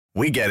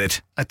We get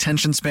it.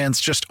 Attention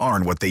spans just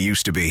aren't what they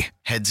used to be.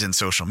 Heads in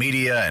social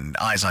media and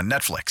eyes on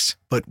Netflix.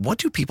 But what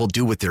do people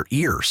do with their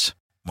ears?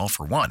 Well,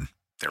 for one,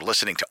 they're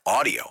listening to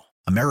audio.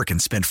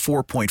 Americans spend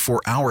 4.4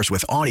 hours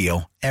with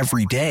audio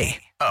every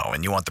day. Oh,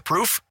 and you want the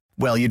proof?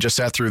 Well, you just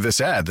sat through this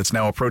ad that's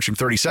now approaching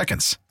 30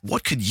 seconds.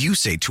 What could you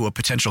say to a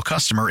potential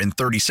customer in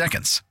 30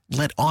 seconds?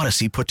 Let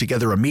Odyssey put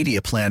together a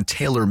media plan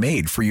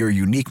tailor-made for your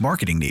unique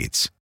marketing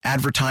needs.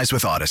 Advertise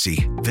with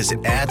Odyssey.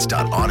 Visit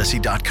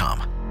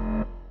ads.odyssey.com.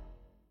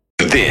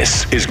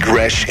 This is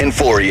Gresh and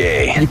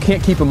Fourier. You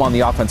can't keep him on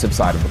the offensive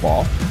side of the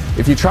ball.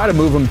 If you try to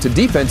move him to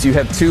defense, you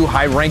have two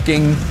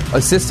high-ranking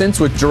assistants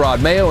with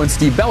Gerard Mayo and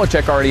Steve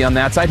Belichick already on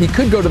that side. He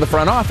could go to the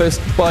front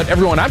office, but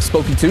everyone I've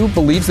spoken to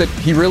believes that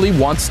he really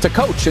wants to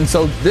coach. And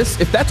so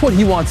if that's what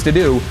he wants to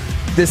do,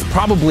 this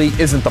probably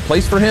isn't the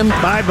place for him.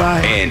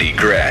 Bye-bye. Andy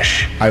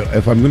Gresh.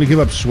 If I'm going to give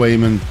up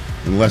Swayman,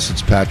 unless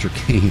it's Patrick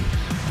Kane,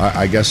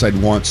 I guess I'd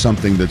want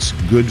something that's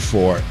good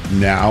for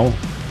now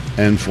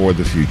and for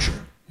the future.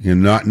 You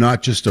know,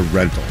 not just a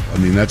rental. I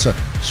mean,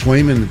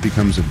 Swayman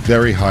becomes a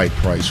very high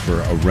price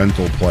for a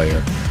rental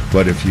player.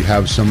 But if you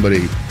have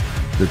somebody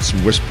that's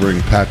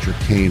whispering Patrick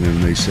Kane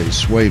and they say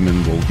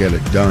Swayman will get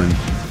it done,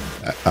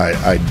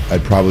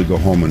 I'd probably go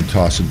home and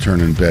toss and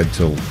turn in bed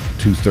till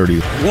 2:30.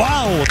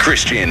 Wow.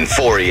 Christian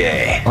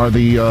Fourier. Are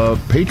the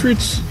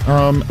Patriots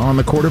on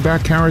the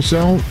quarterback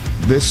carousel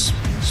this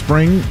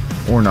spring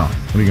or not?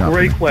 What do you got?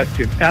 Great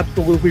question.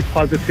 Absolutely,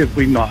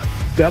 positively not.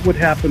 That would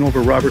happen over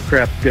Robert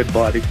Kraft's dead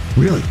body.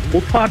 Really?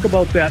 We'll talk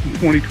about that in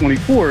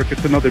 2024 if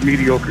it's another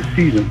mediocre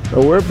season.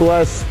 We're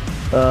blessed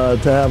to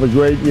have a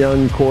great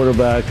young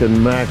quarterback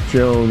in Mac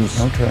Jones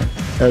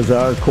as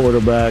our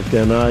quarterback,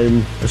 and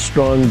I'm a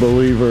strong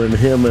believer in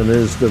him and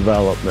his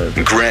development.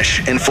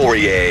 Gresh and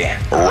Fourier,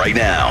 right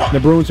now. The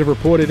Bruins have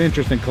reported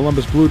interest in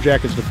Columbus Blue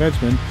Jackets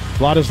defenseman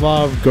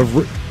Vladislav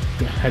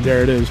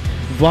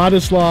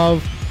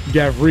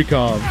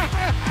Gavrikov.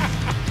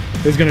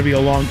 It's going to be a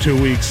long 2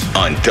 weeks.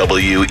 On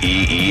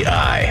WEEI.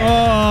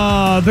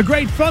 The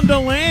great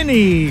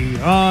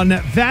Fundolani on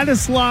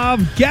Vladislav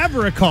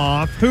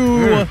Gavrikov,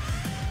 who,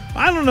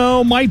 I don't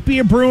know, might be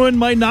a Bruin,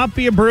 might not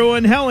be a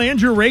Bruin. Hell,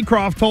 Andrew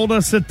Raycroft told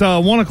us at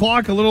 1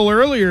 o'clock a little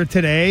earlier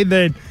today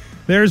that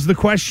there's the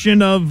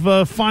question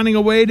of finding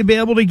a way to be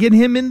able to get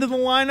him into the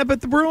lineup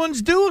if the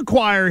Bruins do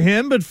acquire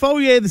him. But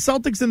Fourier, the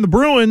Celtics and the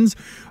Bruins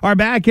are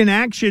back in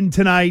action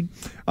tonight.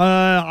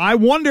 I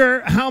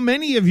wonder how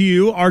many of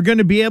you are going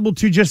to be able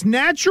to just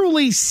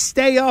naturally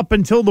stay up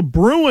until the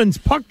Bruins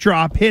puck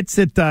drop hits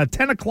at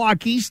 10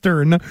 o'clock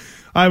Eastern.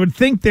 I would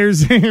think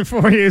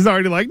Fourier's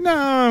already like, no,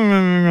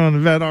 I'm going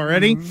to bed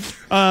already.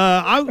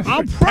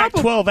 I'll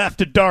probably 12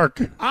 after dark.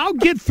 I'll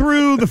get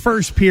through the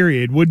first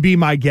period would be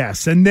my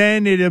guess, and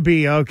then it'll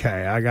be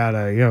okay. I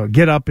gotta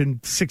get up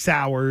in 6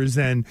 hours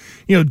and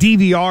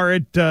DVR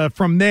it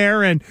from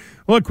there. And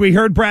look, we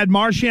heard Brad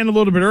Marchand a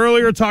little bit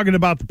earlier talking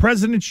about the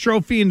President's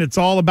Trophy, and it's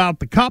all about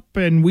the cup,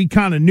 and we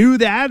kind of knew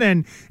that,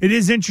 and it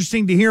is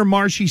interesting to hear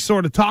Marshy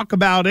sort of talk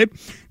about it.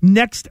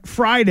 Next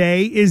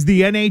Friday is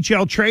the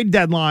NHL trade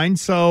deadline,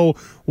 so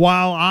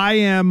while I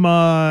am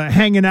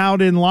hanging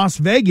out in Las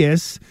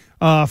Vegas,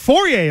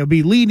 Fourier will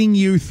be leading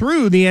you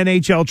through the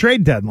NHL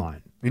trade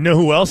deadline. You know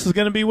who else is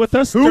going to be with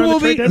us? Who will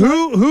be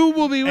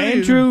with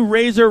Andrew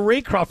Razor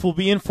Raycroft will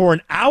be in for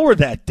an hour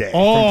that day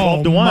from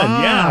 12 to 1.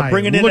 Yeah,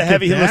 bringing in the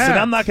heavy. Listen,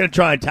 I'm not going to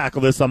try and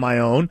tackle this on my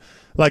own.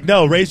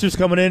 No, Razor's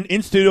coming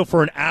in studio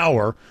for an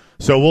hour.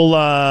 So we'll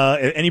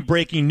any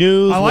breaking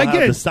news, we'll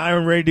have the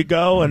siren ready to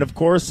go, and of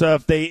course,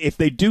 if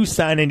they do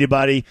sign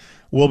anybody,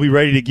 we'll be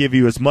ready to give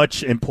you as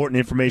much important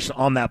information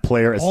on that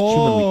player as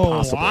humanly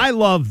possible. I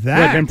love that.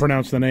 Let him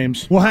pronounce the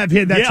names. We'll have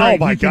him. That's right. Oh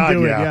my God,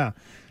 yeah.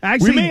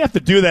 Actually, we may have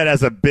to do that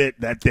as a bit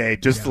that day.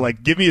 Just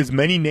give me as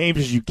many names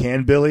as you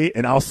can, Billy,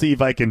 and I'll see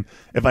if I can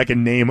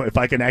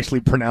actually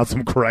pronounce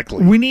them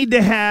correctly. We need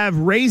to have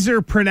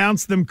Razor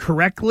pronounce them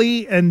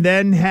correctly, and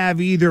then have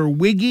either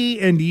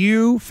Wiggy and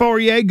you,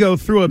 Fourier, go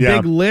through a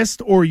big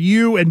list, or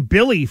you and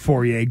Billy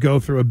Fourier go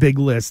through a big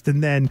list,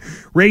 and then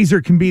Razor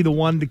can be the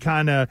one to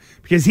kind of,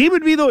 because he's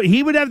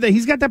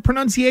got that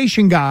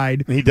pronunciation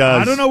guide. He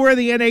does. I don't know where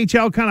the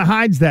NHL kind of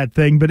hides that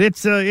thing, but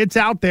it's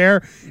out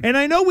there. And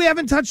I know we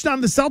haven't touched on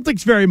the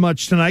Celtics very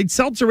much tonight.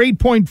 Celtics are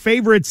 8-point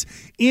favorites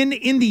in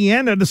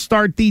Indiana to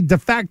start the de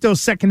facto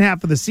second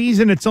half of the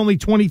season. It's only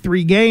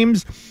 23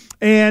 games.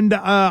 And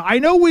I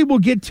know we will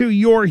get to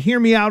your Hear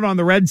Me Out on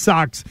the Red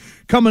Sox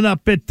coming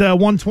up at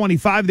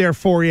 125 there,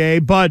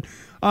 Fourier. But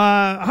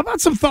how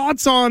about some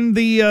thoughts on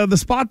the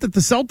spot that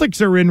the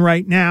Celtics are in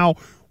right now?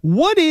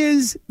 What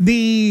is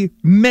the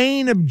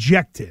main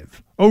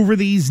objective over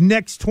these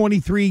next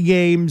 23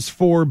 games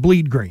for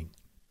Bleed Green?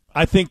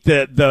 I think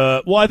that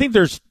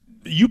there's,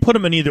 you put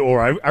them in either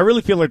or. I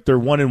really feel like they're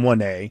 1 and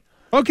 1A.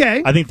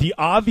 Okay. I think the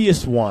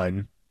obvious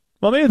one,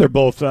 well, maybe they're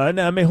both. Who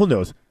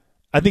knows?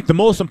 I think the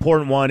most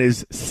important one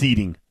is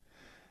seeding.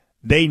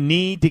 They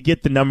need to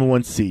get the number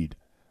 1 seed.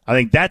 I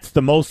think that's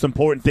the most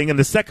important thing. And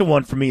the second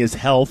one for me is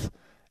health.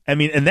 I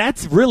mean, and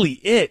that's really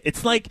it.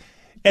 It's like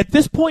at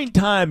this point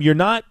in time, you're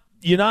not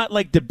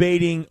like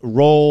debating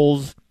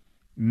roles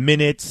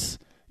minutes.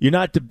 You're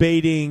not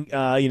debating,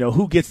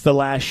 who gets the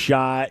last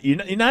shot.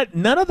 You're not.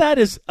 None of that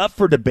is up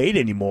for debate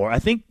anymore. I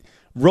think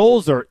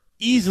roles are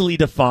easily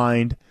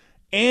defined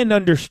and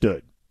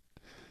understood.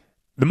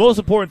 The most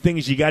important thing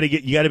is you got to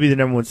be the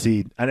number one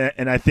seed,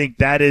 and I think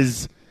that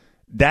is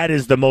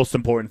the most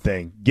important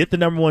thing. Get the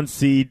number one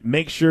seed.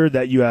 Make sure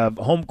that you have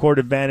home court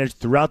advantage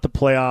throughout the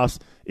playoffs.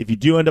 If you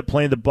do end up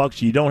playing the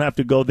Bucks, you don't have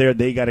to go there.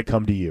 They got to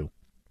come to you.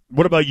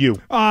 What about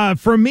you?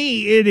 For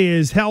me, it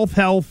is health,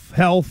 and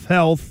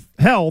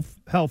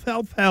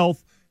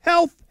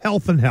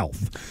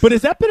health. But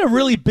has that been a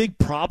really big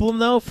problem,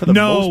 though, for the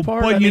most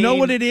part? But you know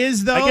what it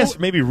is, though? I guess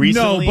maybe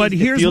recently but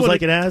here's it feels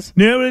like it has.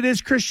 You know what it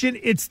is, Christian?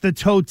 It's the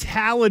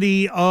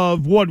totality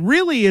of what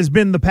really has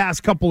been the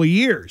past couple of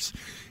years.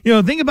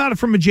 Think about it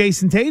from a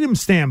Jason Tatum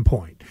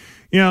standpoint.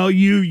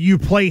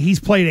 He's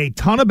played a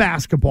ton of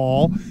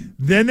basketball.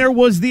 Then there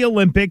was the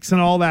Olympics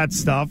and all that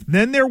stuff.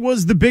 Then there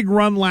was the big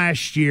run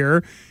last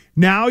year.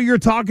 Now you're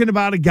talking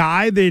about a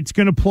guy that's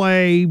going to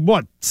play,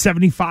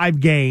 75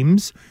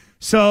 games.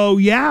 So,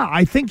 yeah,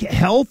 I think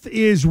health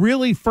is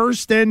really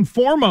first and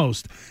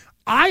foremost.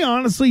 I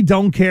honestly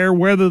don't care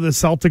whether the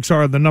Celtics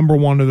are the number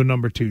 1 or the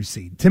number 2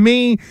 seed. To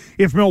me,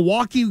 if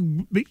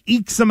Milwaukee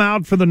ekes them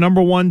out for the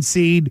number 1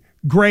 seed,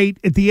 great.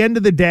 At the end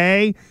of the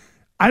day,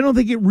 I don't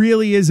think it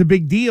really is a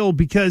big deal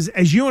because,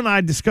 as you and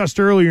I discussed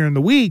earlier in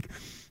the week,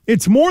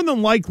 it's more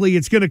than likely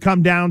it's going to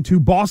come down to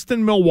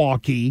Boston,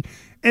 Milwaukee,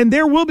 and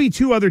there will be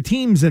 2 other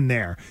teams in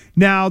there.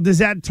 Now, does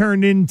that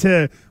turn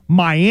into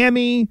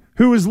Miami,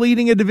 who is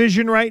leading a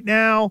division right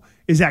now?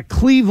 Is that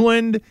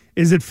Cleveland?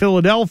 Is it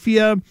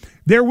Philadelphia?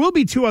 There will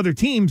be 2 other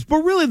teams, but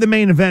really the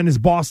main event is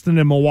Boston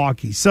and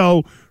Milwaukee.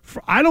 So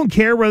I don't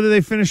care whether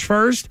they finish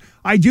first.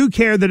 I do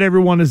care that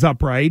everyone is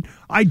upright.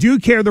 I do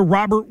care that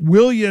Robert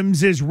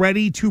Williams is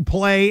ready to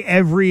play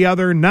every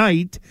other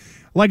night.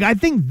 I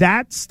think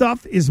that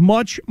stuff is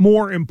much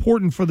more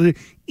important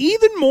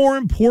even more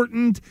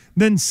important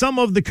than some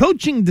of the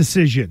coaching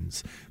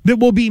decisions that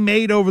will be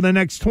made over the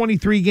next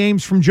 23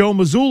 games from Joe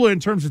Mazzulla in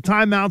terms of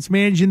timeouts,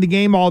 managing the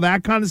game, all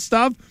that kind of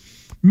stuff.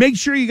 Make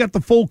sure you got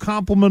the full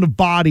complement of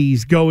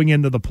bodies going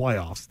into the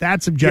playoffs.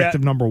 That's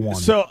objective number 1.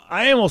 So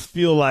I almost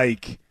feel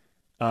like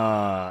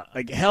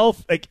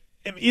health,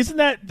 isn't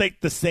that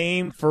the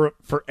same for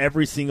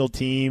every single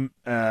team?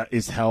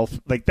 Is health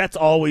that's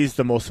always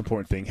the most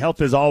important thing? Health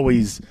is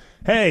always,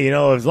 hey,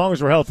 as long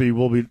as we're healthy,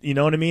 we'll be. You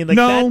know what I mean?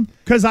 No,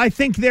 because I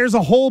think there's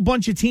a whole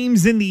bunch of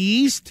teams in the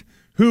East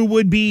who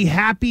would be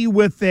happy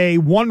with a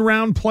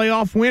 1-round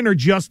playoff win or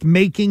just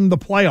making the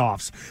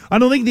playoffs. I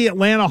don't think the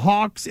Atlanta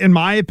Hawks, in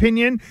my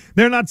opinion,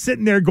 they're not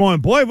sitting there going,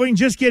 boy, if we can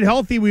just get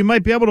healthy, we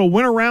might be able to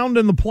win a round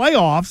in the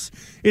playoffs.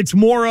 It's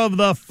more of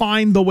the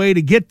find the way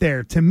to get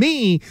there. To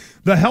me,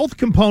 the health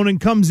component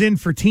comes in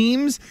for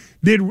teams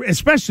that,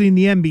 especially in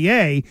the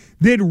NBA,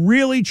 that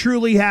really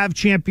truly have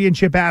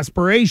championship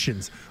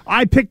aspirations.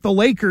 I picked the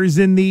Lakers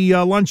in the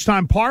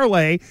lunchtime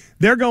parlay.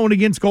 They're going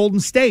against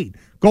Golden State.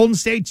 Golden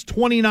State's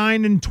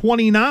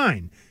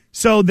 29-29.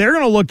 So they're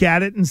going to look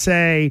at it and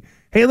say,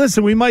 hey,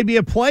 listen, we might be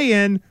a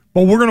play-in,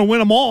 but we're going to win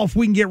them all if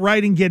we can get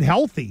right and get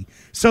healthy.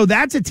 So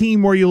that's a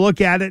team where you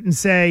look at it and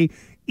say,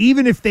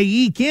 even if they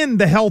eke in,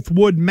 the health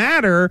would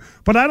matter.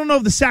 But I don't know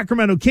if the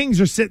Sacramento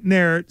Kings are sitting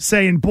there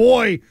saying,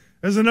 boy,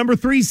 as a number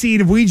 3 seed,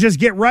 if we just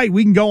get right,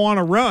 we can go on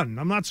a run.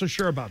 I'm not so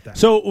sure about that.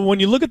 So when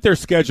you look at their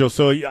schedule,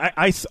 so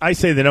I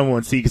say the number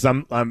 1 seed because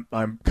I'm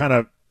kind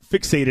of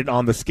fixated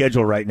on the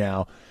schedule right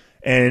now.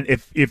 And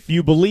if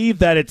you believe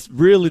that it's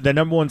really the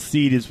number 1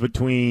 seed is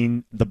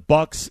between the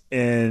Bucks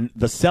and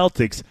the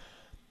Celtics,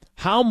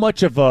 how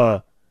much is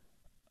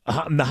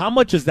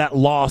that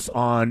loss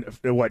on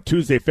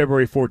Tuesday,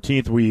 February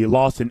 14th? We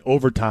lost in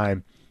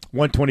overtime,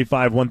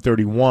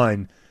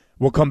 125-131.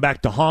 Will come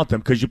back to haunt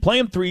them because you play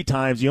them 3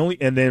 times.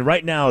 And then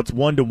right now it's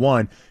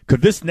 1-1.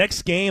 Could this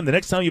next game, the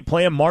next time you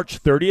play them,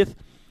 March 30th,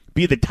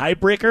 be the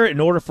tiebreaker in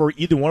order for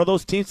either one of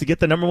those teams to get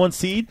the number 1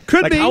 seed?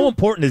 Could be. How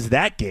important is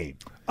that game?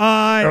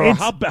 Or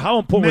how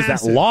important was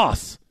that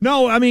loss?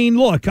 No, I mean,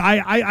 look,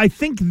 I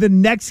think the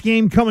next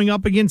game coming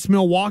up against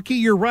Milwaukee,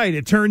 you're right.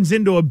 It turns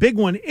into a big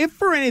one. If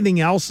for anything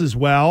else as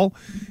well,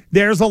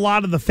 there's a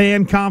lot of the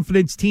fan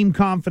confidence, team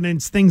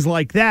confidence, things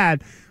like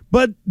that.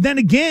 But then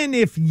again,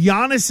 if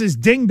Giannis is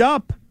dinged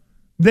up,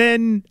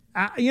 then,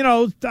 and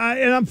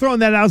I'm throwing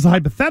that out as a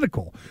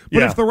hypothetical.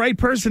 But if the right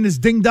person is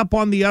dinged up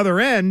on the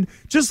other end,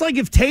 just like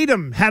if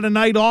Tatum had a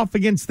night off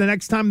against the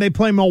next time they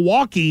play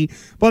Milwaukee,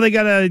 but they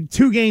got a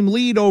 2-game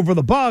lead over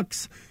the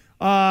Bucks,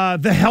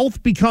 the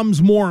health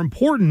becomes more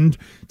important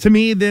to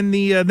me than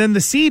the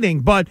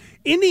seeding. But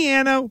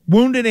Indiana,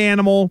 wounded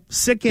animal,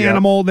 sick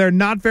animal. Yep. They're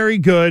not very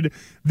good.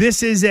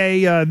 This is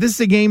a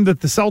game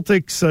that the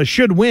Celtics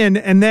should win.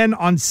 And then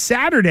on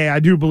Saturday, I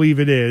do believe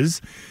it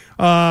is.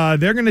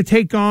 They're going to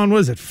take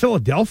on,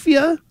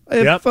 Philadelphia,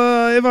 if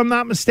I'm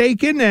not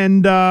mistaken,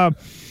 and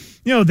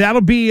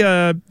that'll be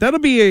an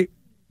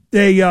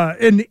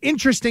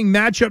interesting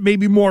matchup,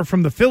 maybe more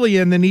from the Philly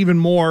end than even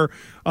more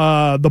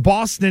the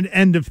Boston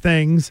end of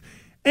things.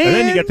 And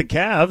then you got the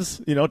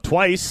Cavs,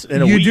 twice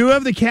in a week. You do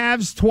have the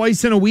Cavs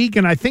twice in a week,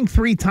 and I think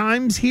 3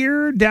 times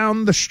here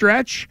down the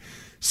stretch.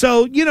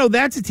 So,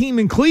 that's a team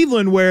in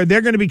Cleveland where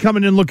they're going to be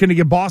coming in looking to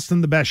give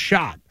Boston the best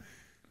shot.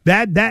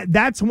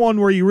 That's one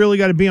where you really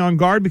got to be on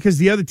guard because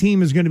the other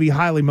team is going to be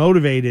highly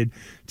motivated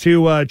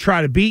to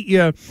try to beat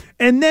you.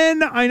 And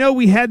then I know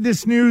we had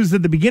this news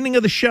at the beginning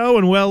of the show,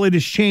 and it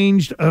has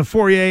changed,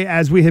 Fourier,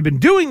 as we have been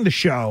doing the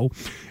show,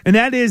 and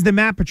that is that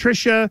Matt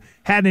Patricia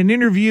had an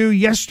interview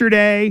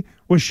yesterday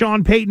with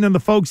Sean Payton and the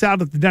folks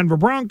out at the Denver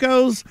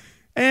Broncos,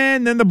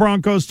 and then the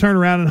Broncos turn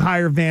around and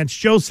hire Vance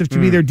Joseph to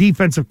be their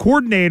defensive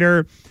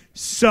coordinator.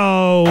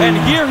 So, and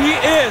here he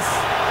is,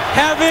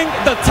 having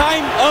the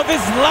time of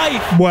his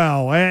life.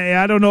 Well,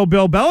 I don't know.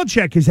 Bill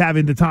Belichick is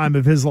having the time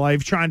of his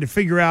life trying to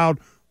figure out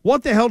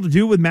what the hell to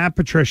do with Matt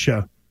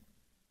Patricia.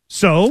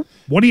 So,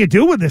 what do you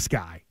do with this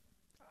guy?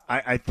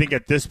 I think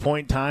at this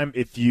point in time,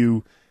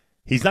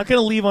 he's not going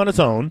to leave on his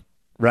own,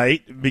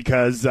 right?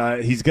 Because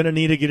he's going to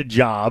need to get a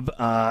job.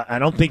 I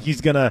don't think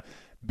he's going to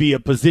be a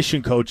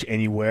position coach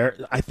anywhere.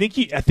 I think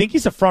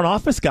he's a front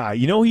office guy.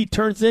 He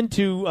turns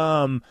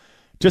into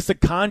just a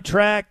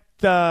contract.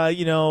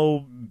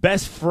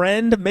 Best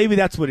friend. Maybe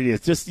that's what it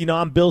is. Just,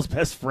 I'm Bill's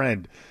best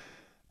friend.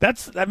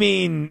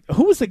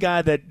 Who was the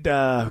guy that,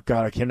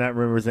 God, I cannot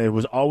remember his name,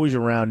 was always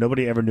around.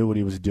 Nobody ever knew what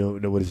he was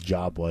doing, what his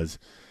job was.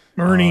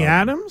 Ernie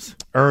Adams?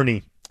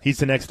 Ernie. He's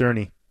the next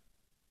Ernie.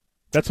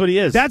 That's what he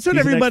is. That's what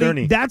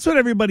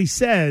everybody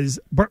says.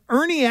 But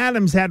Ernie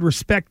Adams had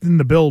respect in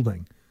the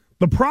building.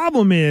 The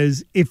problem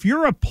is, if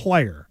you're a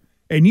player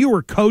and you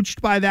were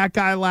coached by that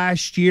guy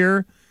last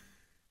year,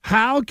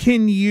 how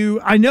can you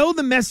 – I know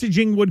the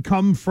messaging would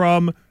come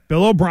from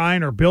Bill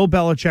O'Brien or Bill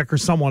Belichick or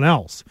someone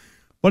else.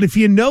 But if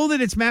you know that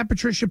it's Matt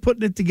Patricia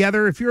putting it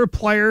together, if you're a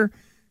player,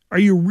 are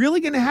you really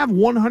going to have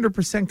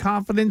 100%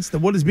 confidence that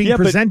what is being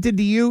presented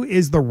to you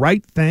is the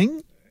right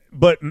thing?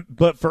 But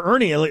for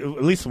Ernie, at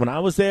least when I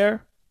was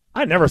there,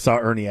 I never saw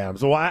Ernie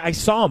Adams. Well, I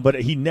saw him, but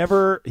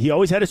he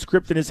always had a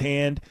script in his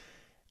hand.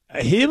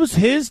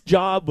 His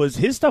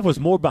stuff was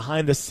more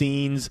behind the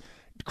scenes,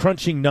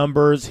 crunching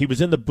numbers. He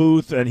was in the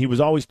booth, and he was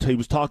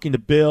talking to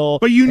Bill.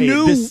 But you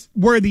knew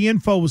where the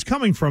info was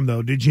coming from,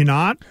 though, did you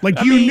not?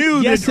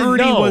 Knew that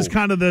Ernie was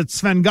kind of the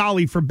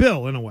Svengali for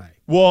Bill in a way.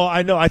 Well,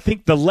 I know. I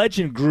think the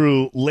legend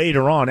grew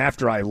later on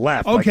after I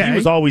left. Okay. He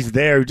was always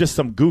there, just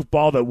some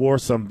goofball that wore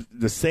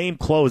the same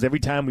clothes every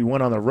time we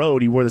went on the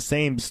road. He wore the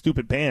same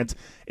stupid pants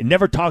and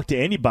never talked to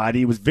anybody.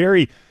 He was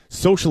very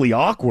socially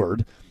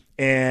awkward.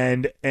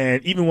 And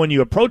even when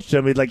you approached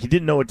him, he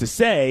didn't know what to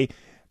say.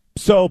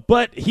 So,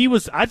 but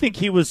I think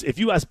he was, if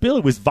you ask Bill,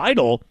 he was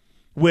vital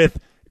with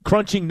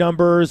crunching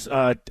numbers,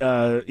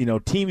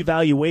 team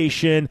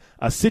evaluation,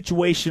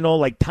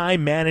 situational,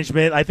 time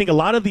management. I think a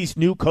lot of these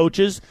new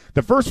coaches,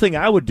 the first thing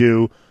I would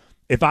do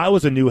if I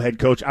was a new head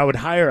coach, I would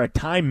hire a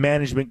time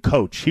management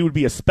coach. He would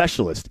be a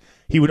specialist.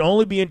 He would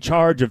only be in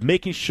charge of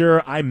making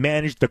sure I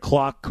manage the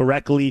clock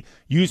correctly,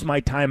 use my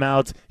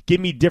timeouts,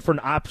 give me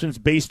different options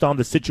based on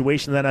the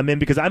situation that I'm in,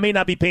 because I may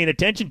not be paying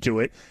attention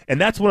to it.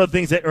 And that's one of the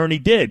things that Ernie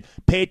did.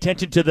 Pay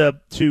attention to the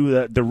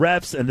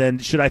refs, and then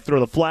should I throw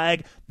the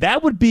flag?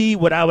 That would be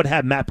what I would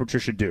have Matt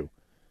Patricia do.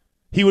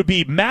 He would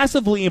be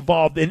massively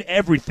involved in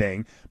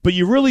everything, but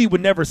you really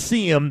would never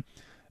see him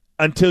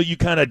until you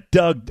kind of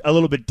dug a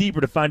little bit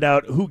deeper to find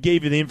out who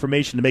gave you the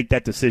information to make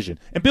that decision.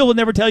 And Bill would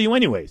never tell you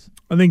anyways.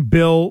 I think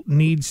Bill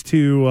needs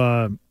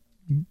to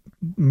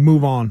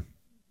move on.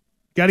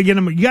 Got to get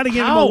him. You got to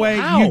get him away.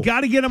 You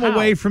got to get him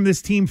away from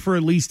this team for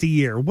at least a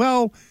year.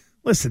 Well,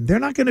 listen, they're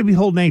not going to be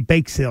holding any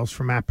bake sales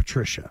from Matt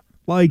Patricia.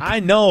 I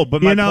know,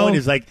 but my point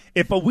is,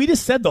 if we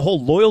just said the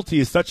whole loyalty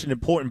is such an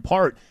important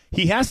part,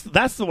 he has.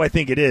 That's the way I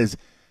think it is.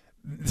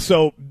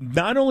 So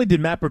not only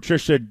did Matt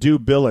Patricia do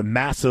Bill a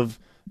massive,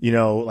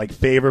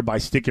 favor by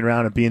sticking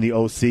around and being the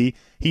OC,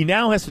 he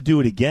now has to do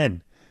it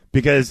again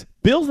because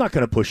Bill's not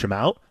going to push him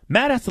out.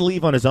 Matt has to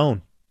leave on his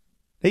own.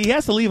 He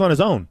has to leave on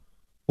his own.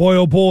 Boy,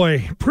 oh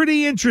boy.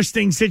 Pretty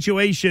interesting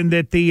situation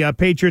that the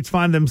Patriots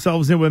find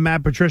themselves in with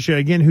Matt Patricia,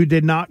 again, who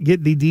did not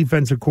get the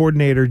defensive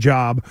coordinator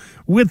job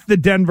with the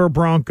Denver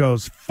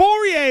Broncos.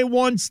 Fourier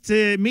wants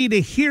me to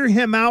hear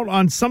him out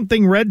on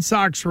something Red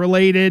Sox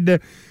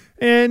related,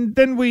 and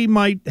then we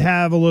might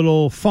have a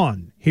little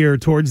fun here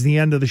towards the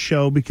end of the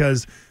show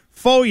because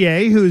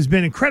Fourier, who's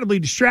been incredibly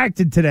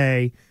distracted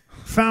today,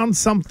 found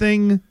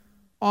something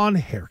on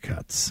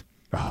haircuts.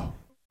 Oh.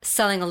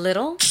 Selling a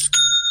little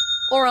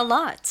or a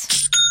lot?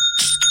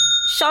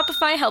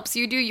 Shopify helps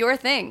you do your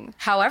thing,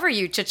 however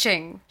you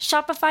cha-ching.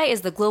 Shopify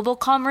is the global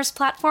commerce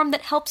platform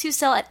that helps you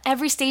sell at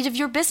every stage of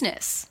your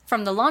business.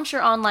 From the launch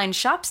your online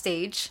shop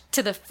stage,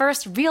 to the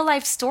first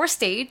real-life store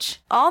stage,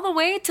 all the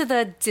way to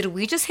the did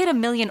we just hit 1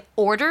 million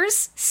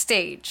orders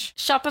stage.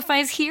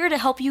 Shopify is here to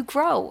help you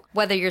grow.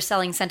 Whether you're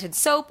selling scented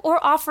soap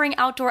or offering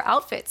outdoor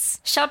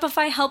outfits,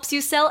 Shopify helps you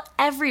sell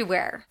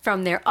everywhere.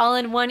 From their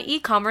all-in-one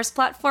e-commerce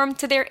platform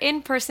to their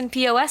in-person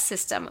POS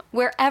system,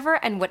 wherever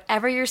and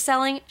whatever you're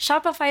selling,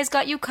 Shopify's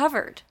got you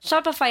covered.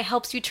 Shopify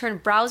helps you turn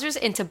browsers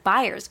into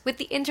buyers with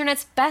the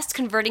internet's best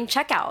converting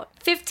checkout.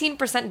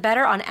 15%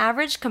 better on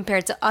average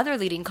compared to other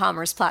leading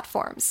commerce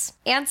platforms.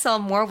 And sell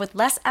more with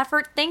less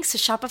effort thanks to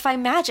Shopify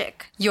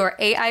Magic, your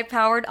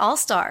AI-powered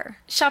all-star.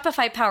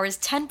 Shopify powers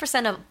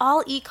 10% of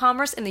all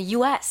e-commerce in the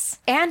U.S.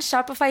 And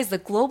Shopify is the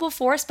global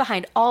force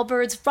behind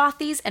Allbirds,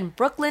 Rothy's, and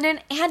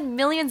Brooklinen, and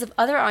millions of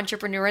other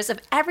entrepreneurs of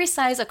every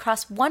size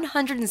across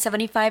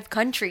 175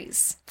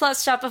 countries.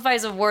 Plus,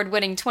 Shopify's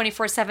award-winning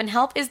 24/7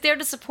 help is there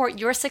to support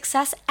your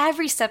success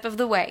every step of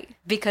the way.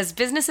 Because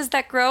businesses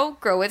that grow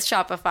with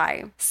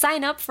Shopify.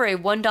 Sign up for a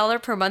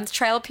 $1 per month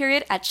trial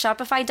period at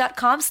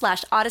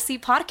shopify.com/Odyssey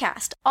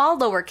Podcast, all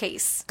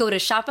lowercase. Go to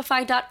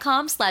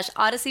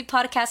shopify.com/Odyssey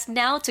Podcast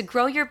now to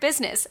grow your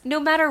business, no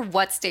matter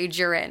what stage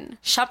you're in.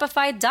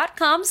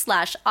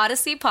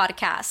 Shopify.com/Odyssey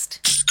Podcast.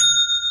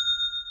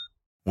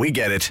 We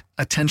get it.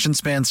 Attention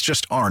spans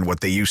just aren't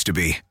what they used to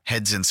be.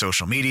 Heads in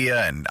social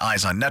media and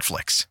eyes on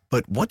Netflix.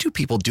 But what do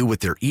people do with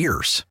their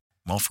ears?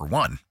 Well, for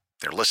one,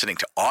 they're listening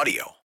to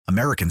audio.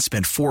 Americans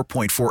spend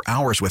 4.4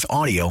 hours with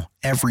audio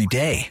every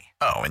day.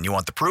 Oh, and you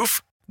want the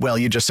proof? Well,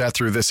 you just sat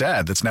through this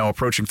ad that's now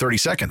approaching 30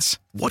 seconds.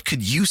 What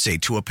could you say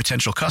to a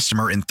potential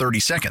customer in 30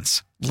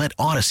 seconds? Let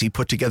Odyssey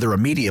put together a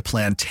media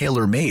plan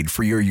tailor-made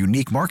for your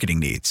unique marketing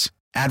needs.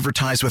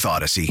 Advertise with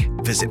Odyssey.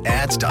 Visit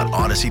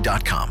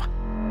ads.odyssey.com.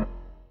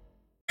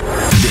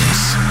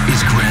 This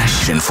is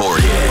Gresh and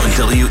Fauria on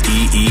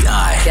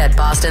WEEI. Get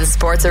Boston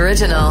Sports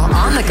Original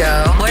on the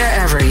go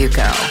wherever you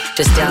go.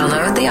 Just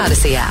download the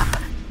Odyssey app.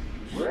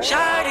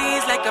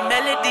 Shawty's like a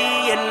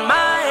melody in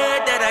my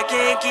head that I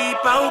can't keep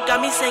out.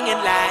 Got me singing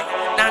like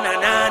na na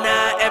na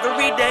na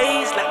every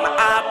day's like my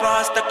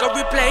iPod stuck on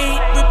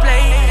replay.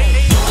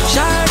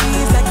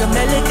 Shawty's like a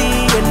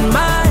melody in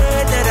my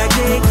head that I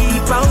can't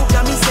keep out.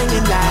 Got me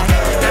singing like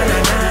na na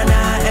na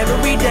na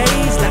every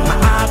day's like my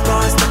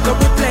iPod stuck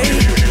on replay.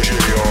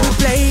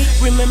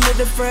 Remember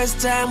the first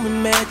time we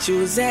met, you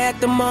was at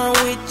the mall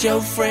with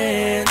your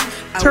friend.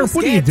 Turf,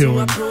 what are you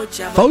doing?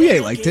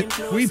 Fauria liked it.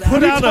 We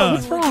putting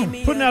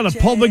out a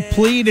public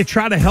plea to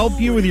try to help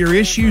you with your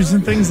issues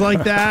and things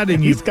like that,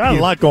 and he's got a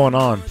lot going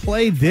on.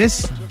 Play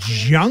this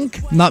junk?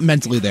 Not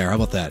mentally there. How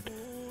about that?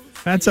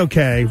 That's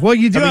okay. Well,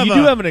 you do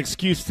have an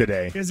excuse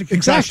today. He has a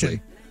concussion.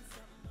 Exactly.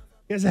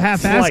 He has a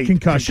half-assed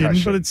concussion,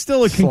 but it's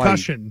still a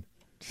concussion.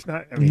 It's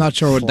not, I'm not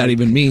sure what that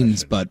even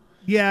means, but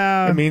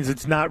yeah, it means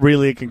it's not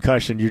really a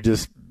concussion. You're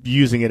just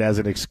using it as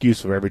an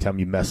excuse for every time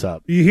you mess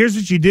up. Here's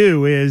what you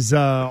do is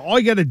all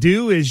you got to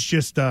do is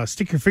just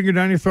stick your finger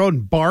down your throat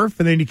and barf,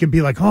 and then you can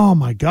be like, oh,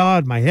 my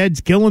God, my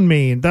head's killing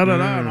me, and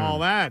da-da-da, and all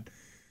that.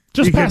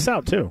 Just pass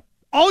out, too.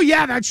 Oh,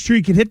 yeah, that's true.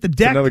 You can hit the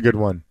deck. Another good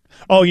one.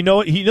 Oh, you know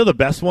what? You know the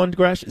best one,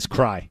 Gresh, is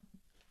cry.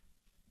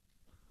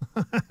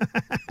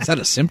 Is that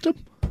a symptom?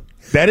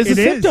 That is a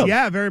symptom.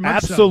 Yeah, very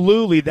much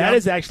Absolutely. so. That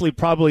is actually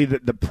probably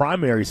the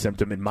primary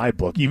symptom in my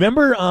book. You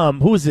remember,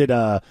 who was it,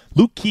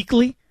 Luke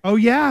Kuechly? Oh,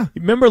 yeah.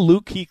 You remember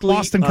Luke Kuechly?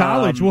 Boston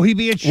College. Will he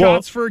be at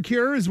Shots for a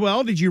Cure as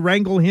well? Did you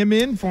wrangle him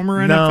in,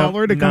 former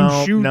NFLer, to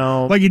come shoot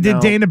like you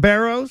did Dana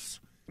Barros?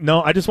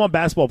 No, I just want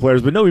basketball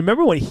players. But no,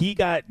 remember when he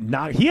got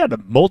knocked? He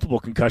had multiple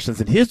concussions,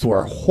 and his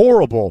were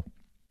horrible.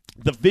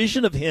 The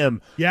vision of him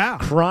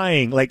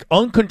crying, like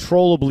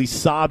uncontrollably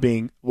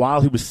sobbing while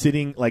he was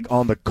sitting like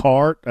on the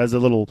cart, as a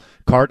little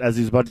cart as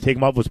he was about to take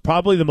him off, was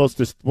probably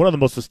one of the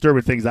most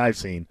disturbing things I've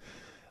seen.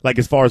 Like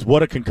as far as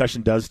what a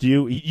concussion does to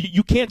you,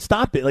 you can't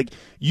stop it. Like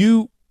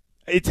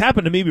it's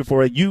happened to me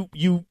before. You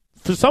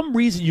for some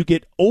reason you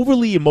get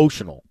overly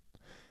emotional,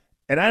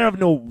 and I have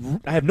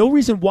no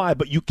reason why,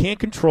 but you can't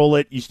control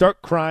it. You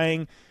start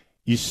crying,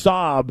 you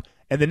sob,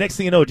 and the next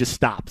thing you know, it just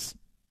stops.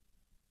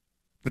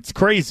 It's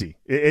crazy.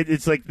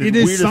 It's like the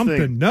weirdest something.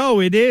 thing. No,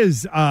 it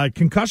is.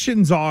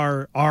 Concussions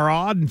are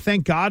odd, and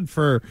thank God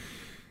for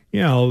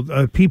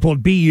people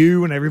at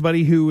BU and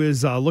everybody who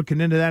is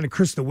looking into that. And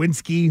Chris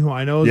Nowinski, who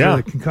I know is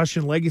at the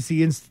Concussion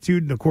Legacy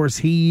Institute, and of course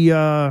he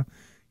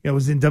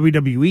was in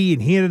WWE,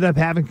 and he ended up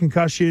having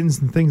concussions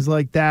and things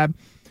like that.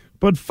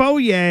 But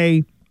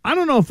Fauria, I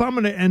don't know if I'm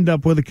going to end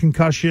up with a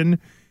concussion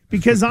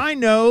because I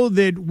know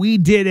that we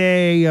did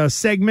a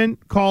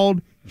segment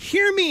called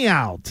Hear Me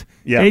Out.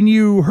 Yeah. And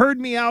you heard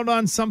me out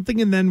on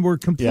something and then were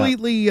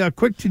completely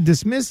quick to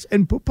dismiss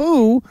and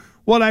poo-poo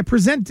what I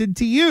presented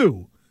to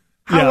you.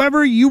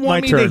 However, you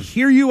want me to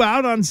hear you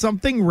out on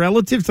something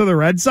relative to the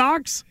Red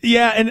Sox?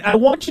 Yeah, and I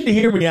want you to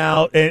hear me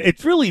out. And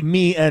it's really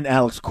me and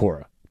Alex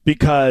Cora.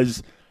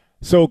 Because,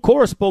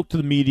 Cora spoke to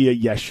the media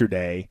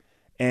yesterday.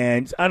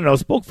 And, I don't know,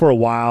 spoke for a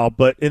while.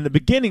 But in the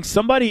beginning,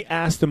 somebody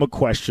asked him a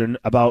question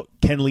about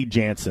Kenley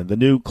Jansen, the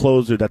new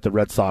closer that the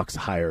Red Sox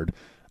hired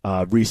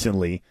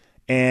recently.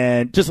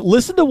 And just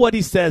listen to what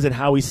he says and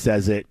how he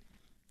says it.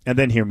 and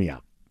then hear me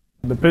out.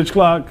 The pitch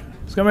clock,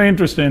 it's going to be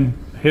interesting.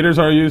 Hitters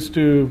are used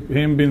to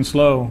him being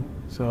slow,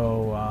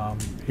 so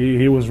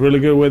he was really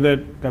good with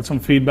it. Got some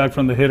feedback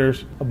from the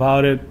hitters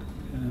about it,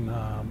 and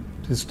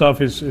his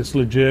stuff is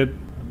legit.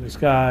 This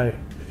guy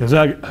has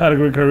had a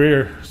great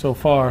career so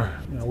far.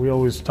 We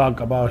always talk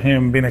about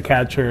him being a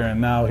catcher,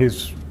 and now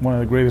he's one of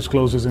the greatest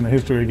closers in the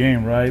history of the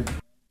game, right?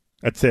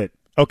 That's it.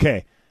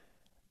 Okay.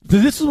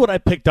 This is what I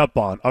picked up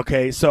on.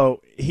 Okay,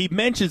 so he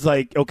mentions, so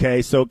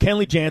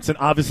Kenley Jansen,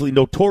 obviously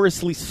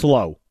notoriously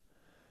slow.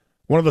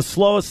 One of the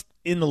slowest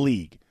in the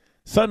league.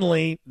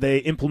 Suddenly, they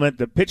implement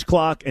the pitch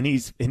clock, and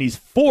he's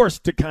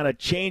forced to kind of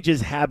change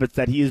his habits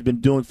that he has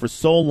been doing for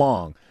so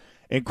long.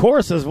 And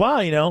Cora says, wow,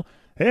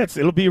 hey,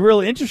 it'll be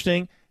really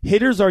interesting.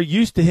 Hitters are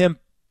used to him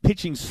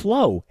pitching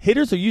slow.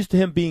 Hitters are used to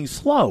him being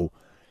slow.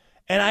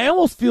 And I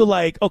almost feel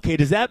like, okay,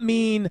 does that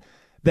mean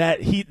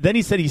that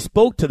he said he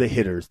spoke to the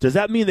hitters? Does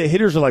that mean the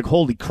hitters are like,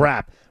 holy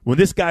crap, when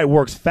this guy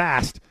works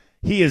fast,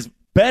 he is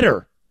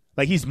better.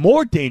 Like, he's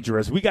more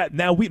dangerous.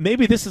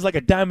 Maybe this is like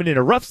a diamond in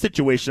a rough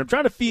situation. I'm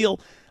trying to feel,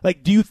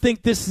 like, do you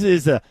think this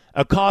is a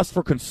cause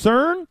for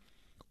concern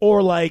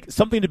or like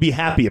something to be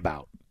happy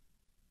about?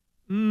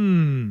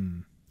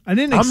 I'm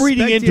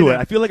reading into it.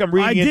 I feel like I'm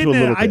reading into it a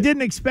little bit. I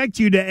didn't expect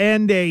you to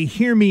end a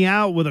hear me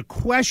out with a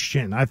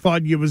question. I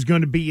thought it was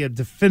going to be a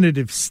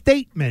definitive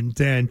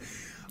statement. And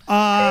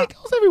it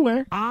goes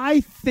everywhere.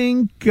 I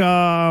think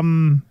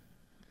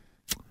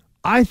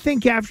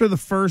after the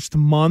first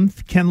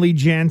month, Kenley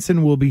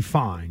Jansen will be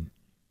fine.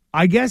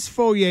 I guess,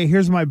 Foyer,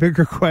 here's my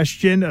bigger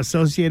question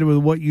associated with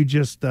what you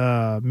just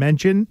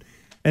mentioned,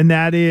 and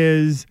that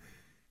is,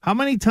 how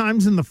many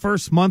times in the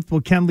first month will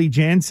Kenley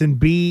Jansen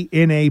be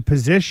in a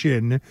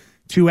position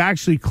to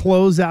actually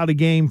close out a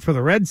game for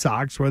the Red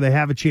Sox where they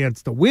have a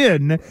chance to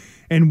win?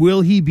 And will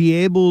he be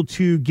able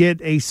to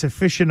get a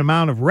sufficient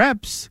amount of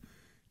reps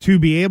to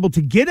be able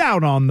to get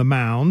out on the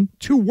mound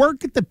to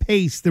work at the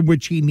pace in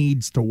which he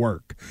needs to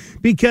work?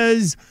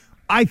 Because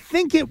I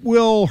think it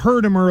will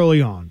hurt him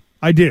early on.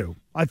 I do.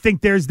 I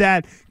think there's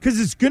that, because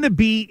it's going to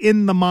be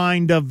in the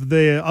mind of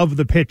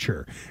the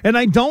pitcher. And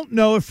I don't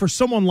know if for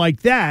someone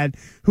like that,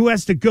 who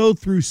has to go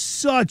through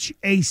such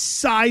a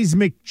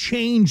seismic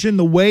change in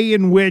the way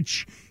in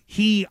which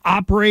he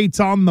operates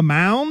on the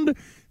mound,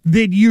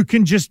 that you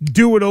can just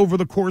do it over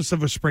the course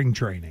of a spring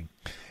training.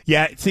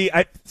 Yeah, see,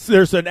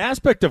 there's an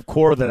aspect of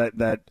Cora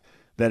that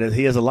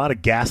he has a lot of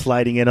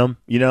gaslighting in him.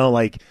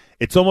 Like,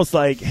 it's almost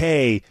like,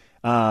 hey,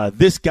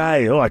 this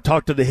guy, I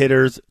talked to the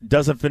hitters,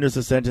 doesn't finish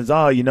the sentence.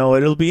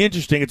 It'll be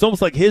interesting. It's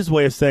almost like his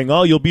way of saying,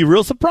 you'll be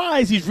real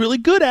surprised. He's really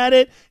good at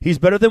it. He's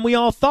better than we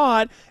all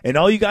thought. And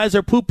all you guys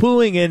are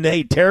poo-pooing and,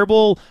 hey,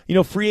 terrible,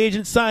 free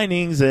agent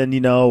signings and,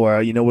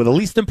 we're the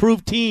least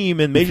improved team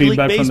in Major League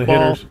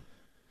Baseball.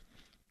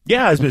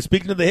 Yeah, I've been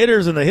speaking to the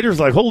hitters, and the hitters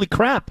are like, holy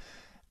crap.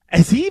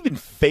 Has he even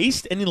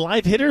faced any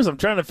live hitters? I'm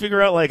trying to figure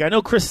out, I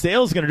know Chris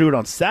Sale is going to do it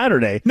on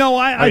Saturday. No,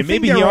 I think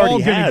maybe he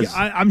already has.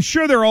 I'm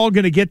sure they're all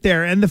going to get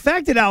there. And the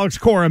fact that Alex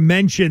Cora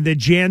mentioned that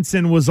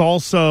Jansen was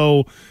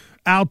also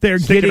out there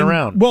sticking getting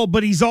around. Well,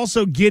 but he's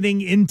also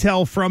getting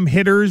intel from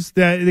hitters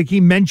that he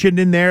mentioned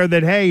in there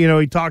that, hey,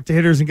 he talked to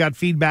hitters and got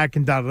feedback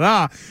and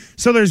da-da-da.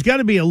 So there's got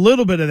to be a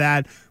little bit of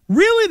that.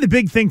 Really, the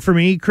big thing for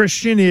me,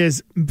 Christian,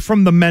 is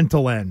from the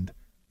mental end.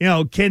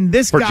 Can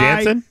this guy...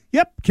 Jansen?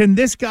 Yep. Can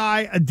this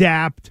guy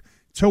adapt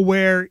to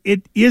where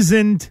it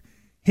isn't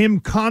him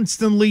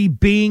constantly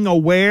being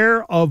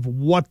aware of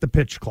what the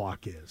pitch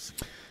clock is?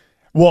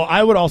 Well,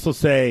 I would also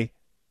say,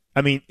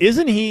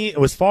 isn't he,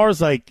 as far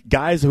as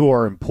guys who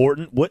are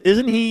important,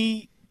 isn't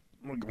he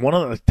one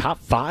of the top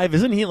 5?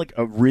 Isn't he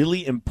a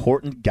really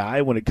important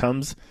guy when it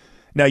comes?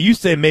 Now, you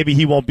say maybe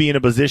he won't be in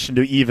a position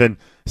to even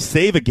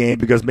save a game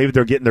because maybe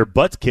they're getting their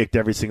butts kicked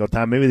every single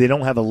time. Maybe they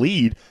don't have a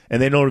lead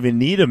and they don't even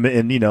need him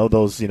in,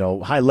 those,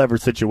 high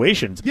leverage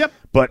situations. Yep.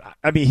 But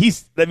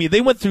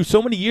they went through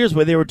so many years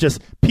where they were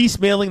just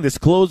piecemealing this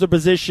closer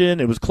position.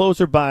 It was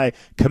closer by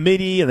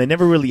committee and they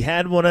never really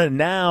had one. And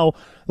now,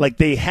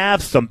 they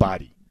have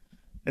somebody.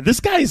 And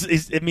this guy is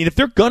if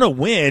they're going to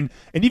win,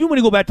 and even when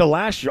you go back to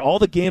last year, all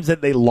the games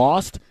that they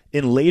lost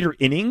in later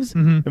innings,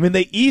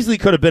 they easily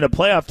could have been a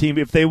playoff team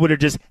if they would have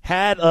just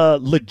had a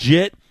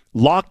legit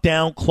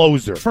lockdown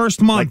closer.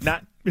 First month.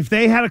 If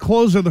they had a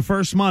closer the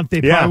first month,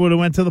 they probably would have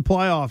went to the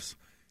playoffs.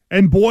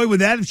 And boy, would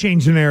that have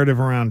changed the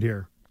narrative around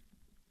here.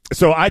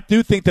 So I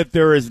do think that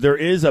there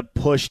is a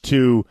push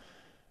to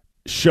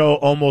show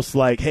almost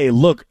like, hey,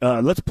 look,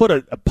 let's put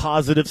a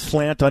positive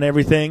slant on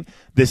everything.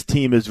 This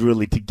team is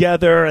really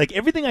together.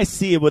 Everything I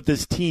see with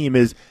this team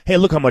is, hey,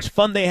 look how much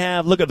fun they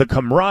have. Look at the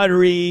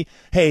camaraderie.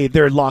 Hey,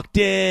 they're locked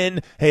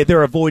in. Hey,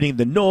 they're avoiding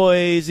the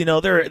noise. They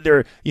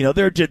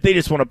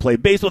just want to play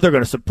baseball. They're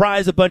going to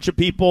surprise a bunch of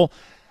people.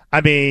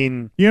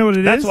 You know what it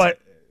is? That's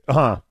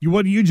why.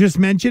 What you just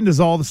mentioned is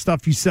all the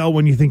stuff you sell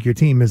when you think your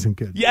team isn't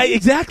good. Yeah,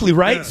 exactly,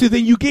 right? Yeah. So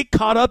then you get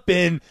caught up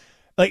in,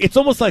 it's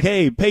almost like,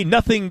 hey, pay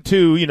nothing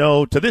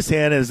to this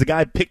hand as the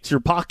guy picks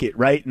your pocket,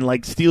 right,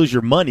 and steals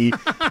your money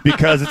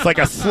because it's like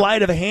a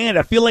sleight of hand.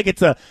 I feel like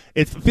it's a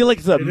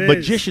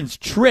magician's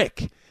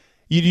trick.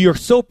 You're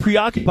so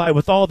preoccupied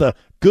with all the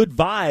good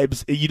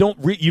vibes,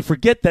 you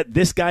forget that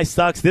this guy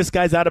sucks, this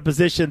guy's out of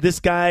position, this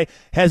guy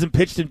hasn't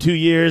pitched in 2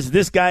 years,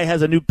 this guy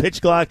has a new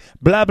pitch clock,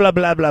 blah, blah,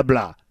 blah, blah,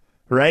 blah,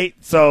 right?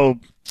 So,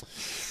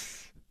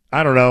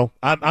 I don't know.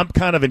 I'm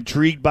kind of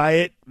intrigued by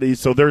it,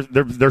 so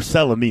they're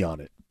selling me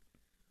on it.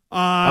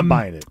 I'm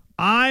buying it.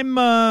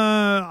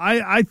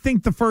 I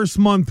think the first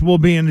month will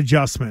be an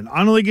adjustment.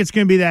 I don't think it's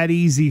going to be that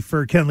easy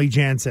for Kenley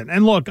Jansen.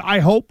 And look, I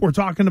hope we're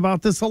talking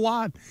about this a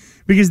lot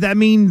because that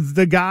means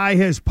the guy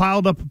has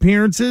piled up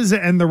appearances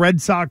and the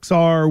Red Sox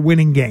are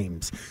winning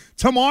games.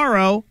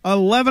 Tomorrow,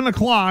 11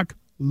 o'clock,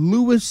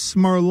 Louis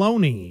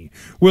Merloni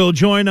will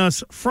join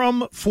us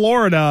from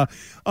Florida.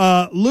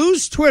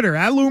 Lou's Twitter,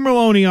 at Lou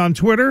Merloni on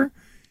Twitter.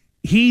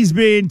 He's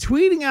been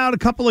tweeting out a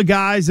couple of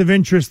guys of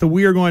interest that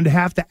we are going to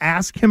have to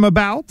ask him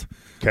about.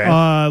 Okay.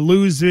 I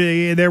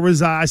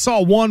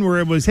saw one where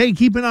it was, hey,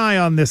 keep an eye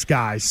on this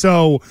guy.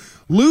 So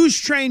Lou's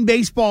Train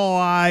Baseball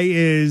Eye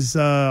is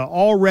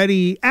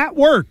already at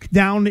work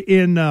down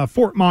in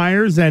Fort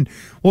Myers, and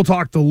we'll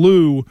talk to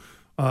Lou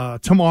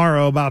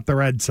tomorrow about the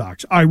Red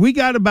Sox. All right, we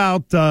got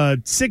about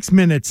 6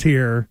 minutes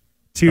here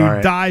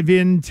to dive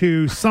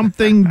into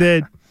something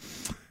that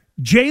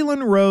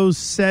Jalen Rose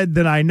said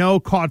that I know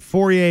caught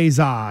Fourier's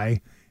eye,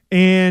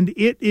 and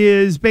it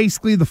is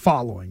basically the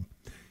following.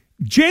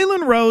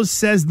 Jalen Rose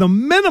says the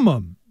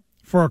minimum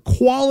for a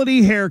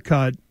quality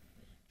haircut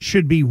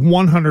should be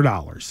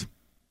 $100.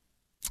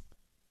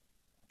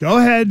 Go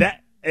ahead.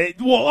 First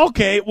of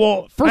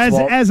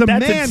all,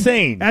 that's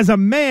insane. As a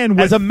man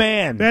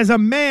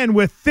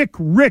with thick,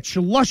 rich,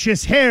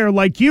 luscious hair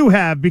like you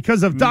have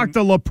because of Dr.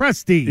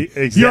 Lopresti,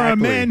 exactly. You're a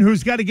man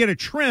who's got to get a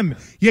trim.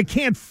 You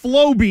can't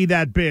flow-be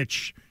that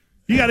bitch.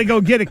 You got to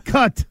go get it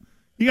cut.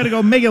 You got to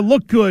go make it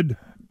look good.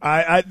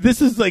 What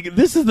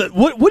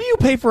do you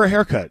pay for a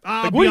haircut?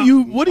 What do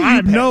you pay?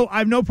 I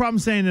have no problem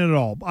saying it at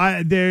all.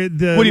 What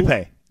do you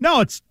pay? No,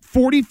 it's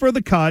 $40 for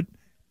the cut,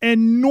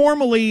 and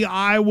normally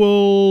I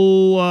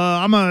will.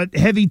 I'm a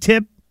heavy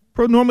tip,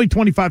 normally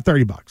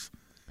 $25-$30.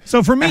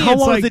 So for me, how it's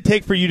long like, does it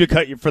take for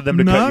them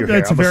to cut your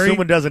hair? I'm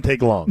assuming it doesn't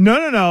take long.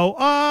 No.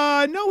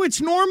 No,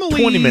 it's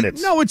normally 20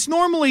 minutes. No, it's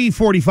normally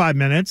 45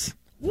 minutes.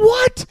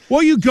 What?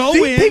 Well, you go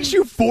in. It takes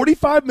you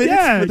 45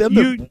 minutes for them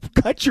to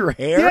cut your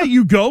hair? Yeah,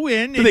 you go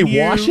in. Do they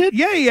wash it?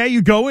 Yeah,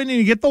 you go in and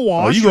you get the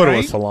wash. Oh, you go to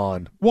a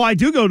salon. Well, I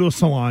do go to a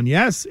salon,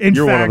 yes. In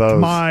You're fact, one of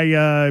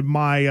those.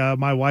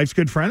 my wife's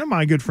good friend and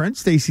my good friend,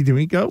 Stacy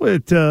D'Amico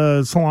at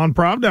Salon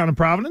Prov down in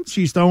Providence. She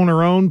used to own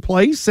her own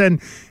place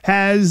and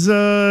has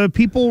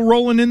people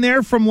rolling in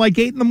there from like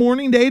 8 in the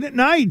morning to 8 at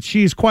night.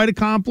 She's quite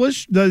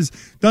accomplished,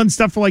 done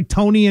stuff for like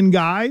Tony and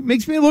Guy.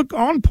 Makes me look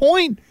on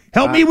point.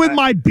 Help me with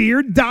my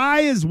beard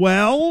dye as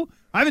well.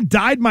 I haven't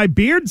dyed my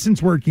beard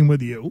since working with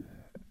you.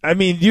 I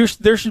mean,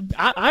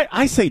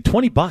 I say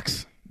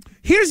 $20.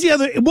 Here's the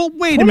other. Well,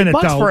 wait a minute,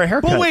 though. For a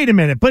haircut. Well, wait a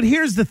minute. But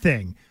here's the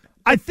thing.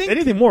 I think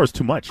anything more is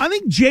too much. I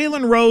think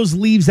Jalen Rose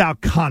leaves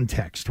out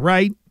context,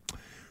 right?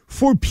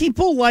 For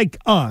people like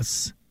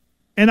us,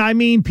 and I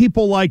mean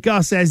people like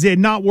us as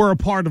in not we're a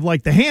part of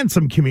like the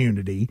handsome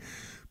community,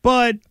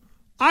 but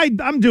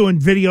I'm doing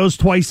videos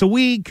twice a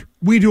week.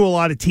 We do a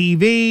lot of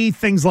TV,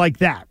 things like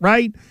that,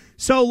 right?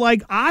 So,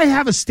 like, I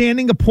have a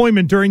standing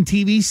appointment during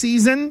TV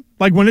season.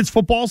 Like, when it's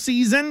football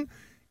season,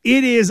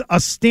 it is a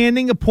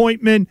standing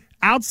appointment.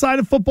 Outside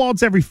of football,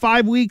 it's every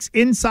 5 weeks.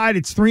 Inside,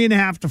 it's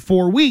 3.5 to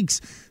 4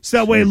 weeks. So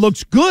that way it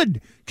looks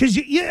good. Because,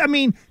 I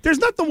mean, there's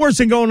nothing worse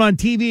than going on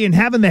TV and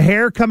having the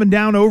hair coming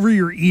down over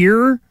your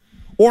ear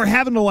or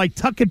having to, like,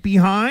 tuck it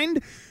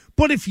behind.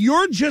 But if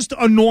you're just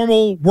a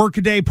normal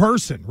workaday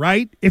person,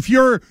 right? If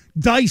you're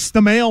Dice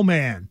the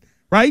mailman,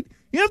 right?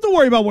 You don't have to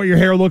worry about what your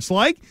hair looks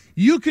like.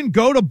 You can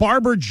go to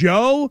Barber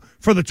Joe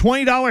for the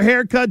 $20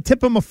 haircut,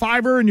 tip him a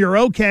 $5 and you're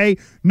okay.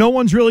 No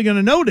one's really going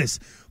to notice.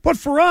 But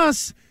for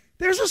us,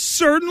 there's a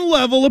certain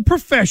level of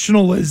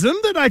professionalism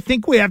that I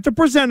think we have to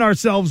present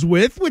ourselves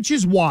with, which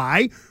is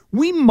why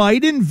we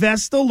might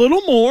invest a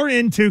little more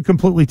into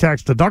completely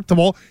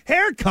tax-deductible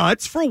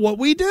haircuts for what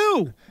we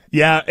do.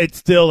 Yeah, it's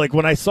still like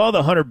when I saw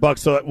the $100.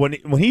 So when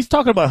he's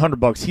talking about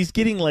 $100,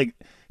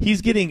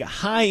 he's getting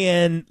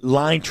high-end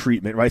line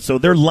treatment, right? So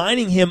they're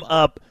lining him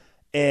up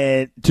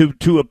and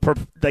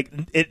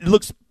it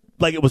looks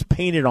like it was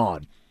painted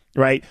on,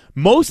 right?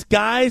 Most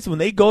guys when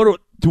they go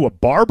to a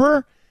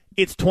barber,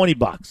 it's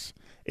 $20.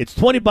 It's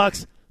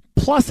 $20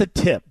 plus a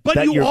tip, but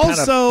that you you're also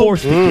kind of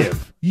forced to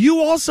give.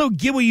 You also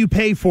get what you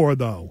pay for,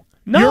 though.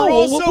 No, you're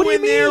also what do you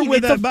in there mean?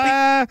 with It's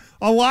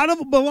a lot of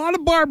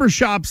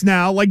barbershops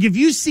now. Like if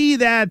you see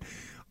that,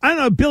 I don't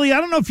know, Billy. I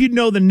don't know if you'd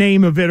know the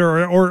name of it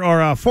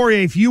or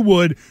Fourier if you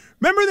would.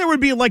 Remember, there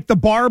would be like the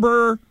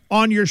barber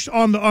on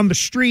the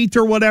street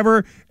or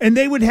whatever, and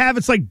they would have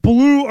it's like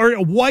blue or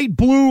white,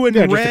 blue, and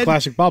red. Just a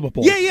classic barber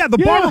pole. Yeah, the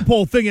barber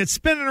pole thing. It's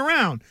spinning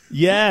around.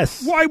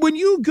 Yes. Why, when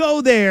you go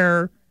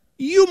there,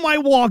 you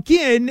might walk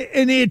in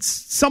and it's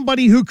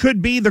somebody who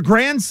could be the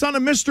grandson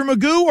of Mr.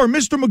 Magoo or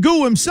Mr.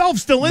 Magoo himself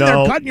still in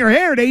there cutting your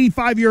hair at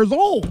 85 years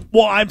old.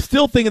 Well, I'm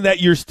still thinking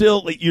that you're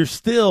still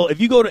if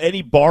you go to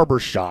any barber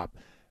shop,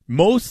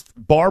 most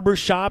barber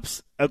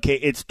shops, okay,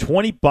 it's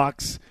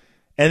 $20,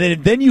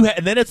 and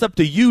then it's up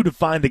to you to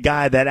find the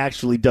guy that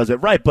actually does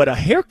it right. But a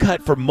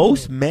haircut for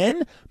most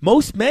men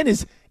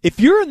is, if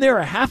you're in there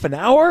a half an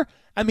hour,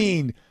 I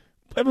mean,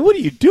 what are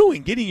you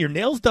doing? Getting your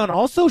nails done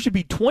also should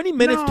be 20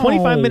 minutes,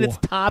 25 minutes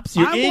tops.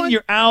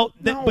 You're out.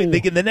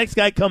 The next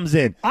guy comes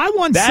in. I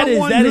want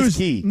someone who's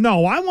key.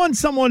 No, I want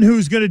someone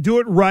who's going to do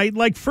it right.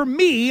 Like for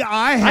me,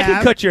 I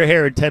could cut your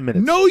hair in 10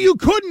 minutes. No, you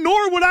couldn't,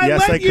 nor would I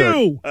let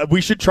you.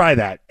 We should try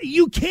that.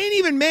 You can't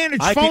even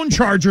manage phone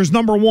chargers,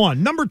 number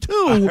one. Number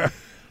two,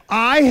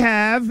 I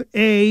have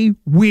a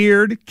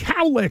weird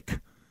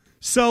cowlick.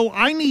 So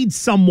I need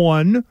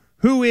someone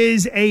who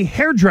is a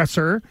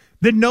hairdresser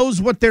that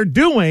knows what they're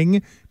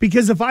doing,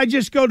 because if I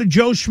just go to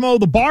Joe Schmo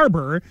the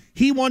barber,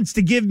 he wants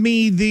to give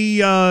me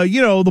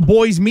the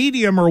boy's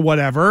medium or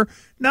whatever.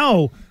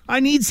 No,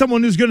 I need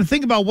someone who's going to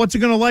think about what's it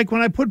going to like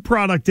when I put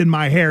product in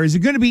my hair. Is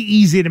it going to be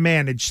easy to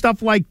manage?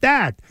 Stuff like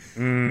that.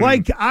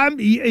 Like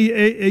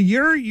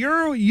you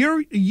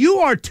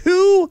are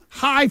too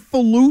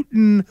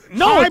highfalutin.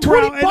 No,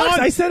 $20.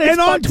 I said it's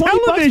on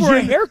television for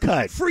a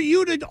haircut. For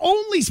you to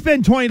only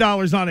spend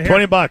 $20 on a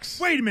haircut.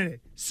 $20. Wait a minute.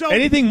 So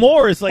anything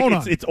more is like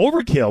it's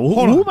overkill.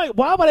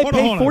 Why would I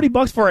pay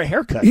 $40 for a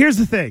haircut? Here's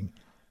the thing.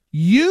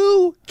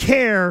 You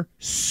care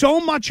so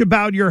much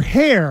about your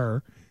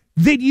hair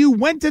that you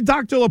went to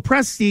Dr.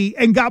 Lopresti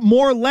and got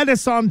more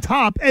lettuce on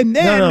top, and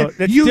then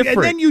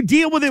you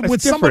deal with it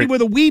with somebody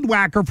with a weed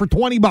whacker for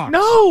 $20.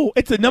 No,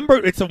 it's a number.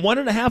 It's a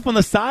 1.5 on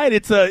the side.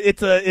 It's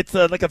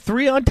a like a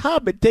 3 on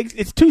top.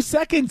 It's 2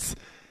 seconds.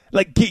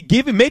 Like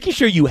making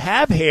sure you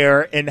have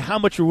hair and how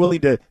much you're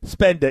willing to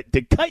spend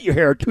to cut your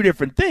hair are two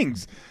different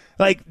things.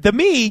 Like to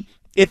me,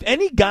 if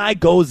any guy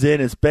goes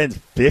in and spends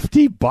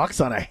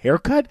 $50 on a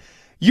haircut,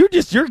 you're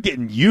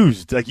getting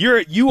used. Like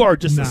you are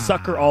just a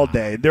sucker all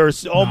day.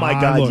 There's my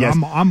God, look, yes.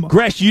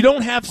 Gresh, you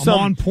don't have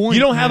point, you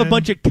don't have man. a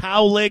bunch of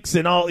cowlicks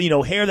and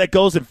all hair that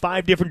goes in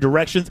 5 different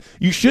directions.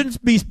 You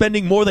shouldn't be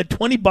spending more than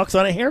 $20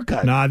 on a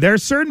haircut. Nah, there are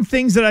certain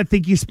things that I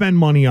think you spend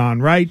money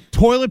on. Right,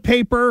 toilet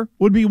paper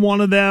would be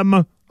one of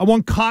them. I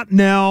want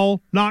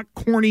Cottonelle, not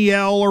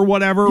Cornell or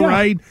whatever,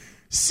 right?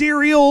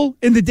 Cereal,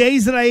 in the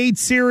days that I ate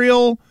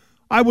cereal,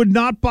 I would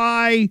not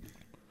buy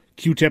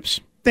Q-tips.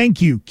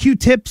 Thank you.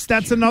 Q-tips,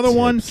 that's another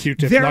one.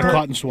 Q-tips, not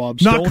cotton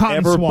swabs. Don't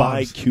ever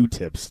buy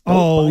Q-tips.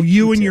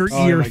 You and your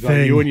ear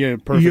thing. You and your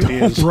perfect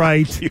ears.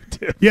 Right.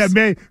 Q-tips. Yeah,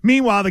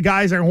 meanwhile, the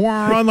guys are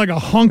on like a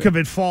hunk of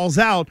it falls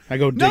out. I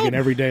go digging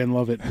every day and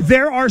love it.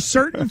 There are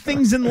certain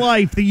things in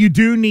life that you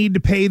do need to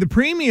pay the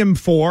premium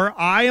for.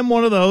 I am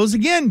one of those,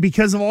 again,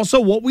 because of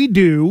also what we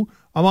do.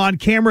 I'm on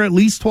camera at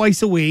least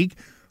twice a week.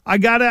 I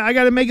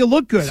gotta make it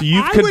look good. So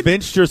you've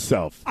convinced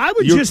yourself. I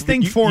would just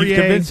think for you've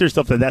convinced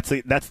yourself that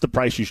that's the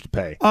price you should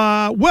pay.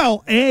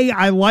 Well, A,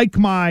 I like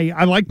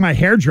my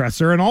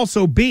hairdresser, and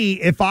also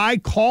B, if I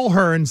call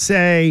her and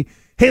say,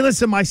 hey,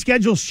 listen, my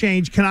schedule's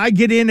changed. Can I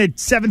get in at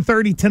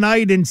 7:30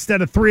 tonight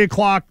instead of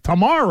 3:00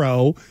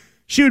 tomorrow?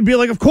 She would be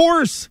like, of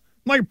course.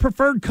 I'm like a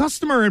preferred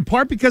customer, in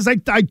part because I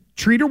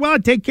treat her well. I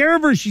take care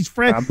of her. She's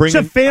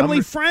a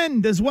family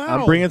friend as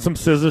well. I'm bringing some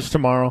scissors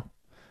tomorrow.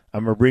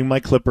 I'm going to bring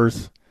my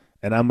clippers.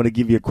 And I'm going to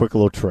give you a quick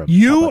little trim.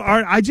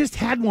 I just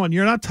had one.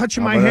 You're not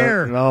touching my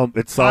hair. No,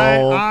 it's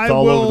all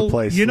over the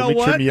place. You know Let me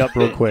what? trim you up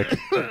real quick.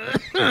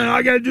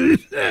 I got to do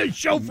this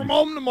show from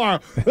home tomorrow.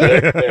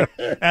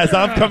 As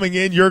I'm coming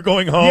in, you're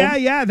going home.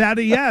 Yeah.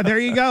 There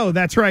you go.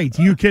 That's right.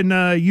 You can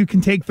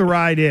take the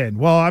ride in.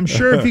 Well, I'm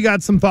sure if you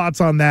got some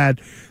thoughts on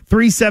that,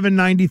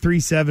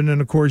 37937,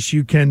 and of course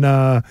you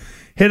can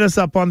hit us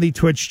up on the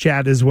Twitch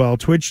chat as well,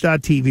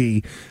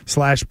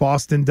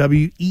 twitch.tv/Boston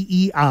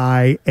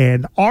WEEI,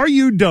 and Are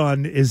You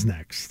Done is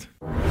next.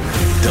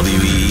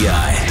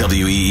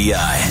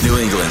 WEEI, New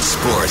England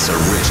Sports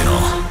Original.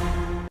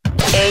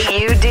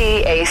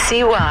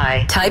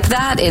 AUDACY. Type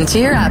that into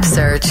your app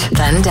search,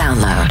 then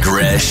download.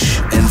 Gresh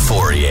and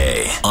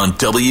Fourier on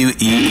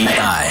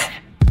WEEI.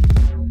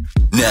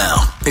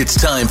 Now,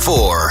 it's time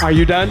for... Are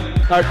you done?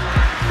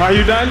 Are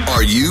you done?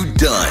 Are you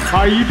done?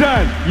 Are you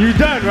done? You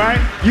done, right?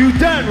 You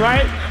done,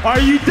 right?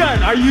 Are you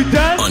done? Are you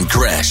done? On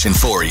Gresh and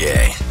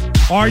Fourier.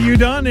 Are You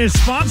Done is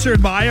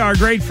sponsored by our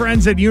great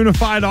friends at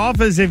Unified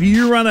Office. If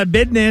you run a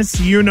business,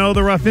 you know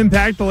the rough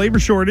impact the labor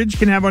shortage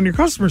can have on your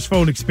customer's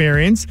phone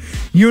experience.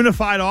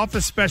 Unified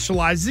Office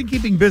specializes in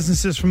keeping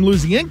businesses from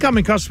losing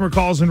incoming customer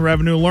calls and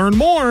revenue. Learn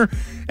more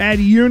at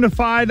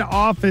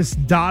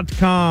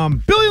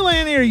unifiedoffice.com. Billy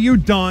Lanny, are you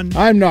done?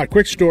 I'm not.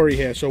 Quick story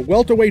here. So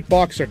welterweight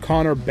boxer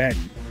Conor Benn,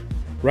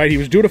 right? He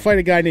was due to fight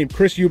a guy named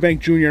Chris Eubank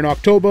Jr. in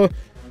October,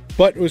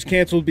 but was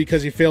canceled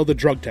because he failed a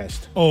drug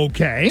test.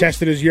 Okay.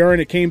 Tested his urine.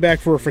 It came back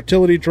for a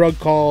fertility drug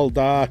called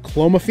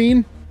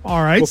clomiphene.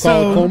 All right. We'll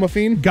call it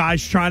clomiphene.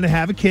 Guy's trying to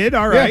have a kid.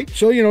 All right. Yeah.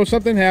 So,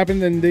 something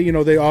happened, and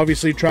they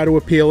obviously try to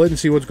appeal it and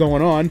see what's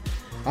going on.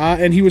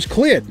 And he was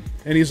cleared,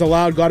 and he's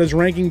got his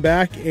ranking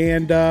back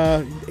and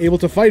able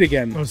to fight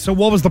again. So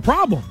what was the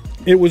problem?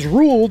 It was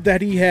ruled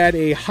that he had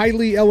a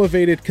highly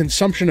elevated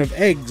consumption of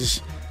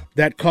eggs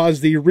that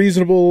caused the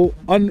reasonable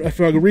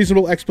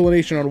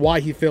explanation on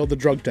why he failed the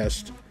drug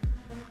test.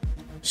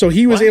 So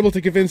he was able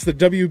to convince the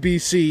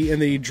WBC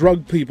and the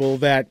drug people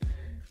that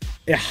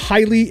a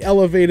highly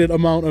elevated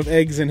amount of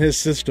eggs in his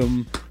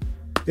system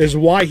is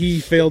why he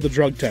failed the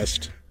drug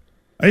test.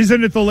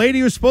 Isn't it the lady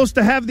who's supposed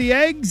to have the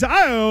eggs?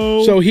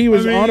 So he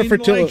was on a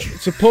fertility...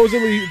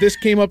 Supposedly, this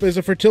came up as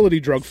a fertility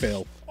drug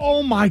fail.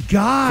 Oh, my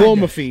God.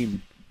 Clomiphene,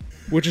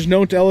 which is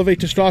known to elevate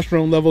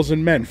testosterone levels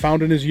in men,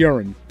 found in his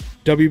urine.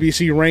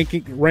 WBC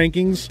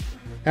rankings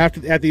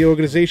at the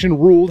organization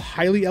ruled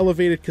highly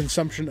elevated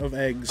consumption of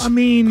eggs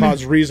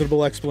caused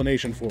reasonable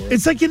explanation for it.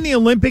 It's like in the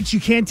Olympics, you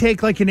can't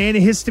take like an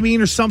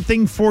antihistamine or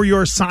something for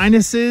your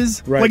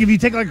sinuses. Right. Like if you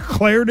take like a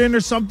Claritin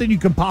or something, you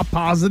can pop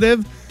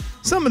positive.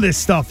 Some of this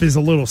stuff is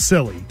a little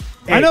silly.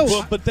 Hey, I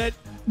know, but that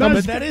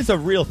is a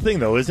real thing,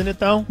 though, isn't it?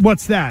 Though,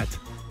 what's that?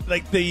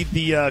 Like the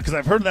because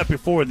I've heard that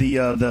before.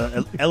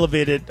 The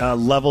elevated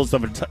levels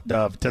of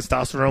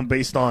testosterone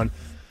based on,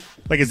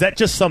 like, is that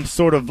just some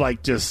sort of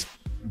like just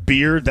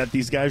beer that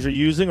these guys are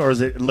using, or is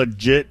it a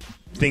legit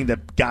thing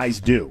that guys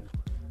do?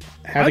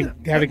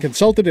 Having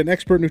consulted an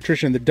expert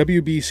nutrition, the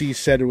WBC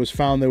said it was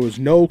found there was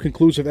no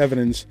conclusive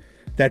evidence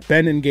that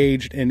Ben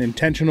engaged in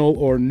intentional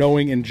or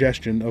knowing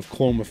ingestion of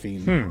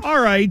clomiphene.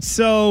 All right,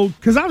 so,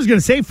 because I was going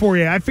to say for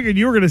you, I figured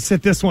you were going to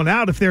sit this one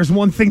out. If there's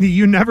one thing that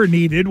you never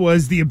needed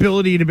was the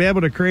ability to be able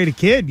to create a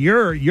kid.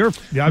 But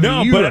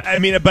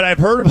I've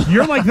heard about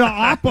You're like the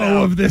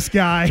Oppo of this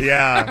guy.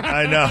 Yeah,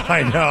 I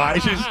know.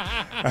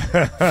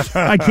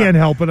 I can't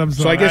help it. I'm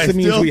sorry. So I guess it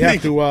means we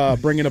have to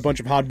bring in a bunch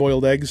of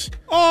hard-boiled eggs.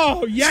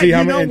 Oh, yeah, see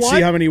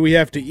how many we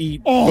have to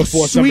eat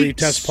before somebody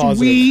tests positive.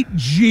 Sweet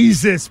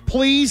Jesus.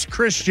 Please,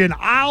 Christian,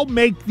 I'll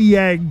make the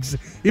eggs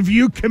if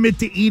you commit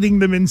to eating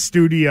them in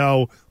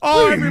studio.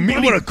 Oh, what do you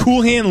mean? What, a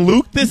Cool Hand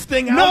Luke this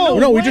thing out?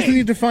 No, we just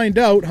need to find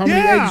out how many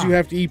eggs you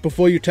have to eat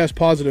before you test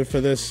positive for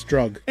this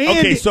drug.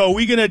 Okay, so are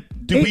we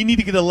we need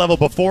to get a level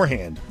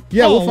beforehand?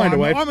 Yeah, we'll find a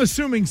way. I'm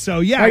assuming so,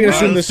 yeah. I can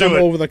assume this is some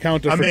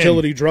over-the-counter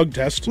fertility drug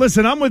test.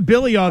 Listen, I'm with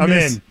Billy on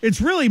this. It's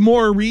really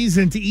more a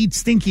reason to eat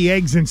stinky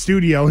eggs in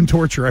studio and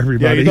torture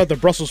everybody. Yeah, you thought the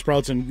Brussels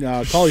sprouts and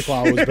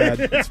cauliflower was bad.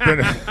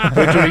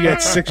 Wait till you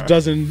get 6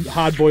 dozen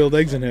hard-boiled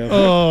eggs in here.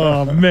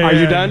 Oh, man. Are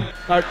you done?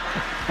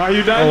 Are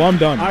you done? Oh, I'm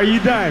done. Are you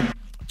done?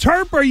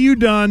 Terp, are you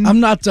done? I'm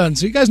not done.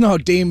 So you guys know how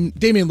Damian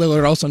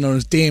Lillard, also known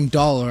as Dame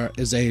Dollar,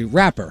 is a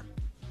rapper.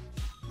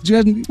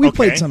 We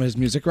played some of his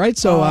music, right?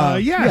 So,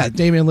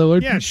 Damian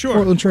Lillard, yeah, sure.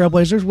 Portland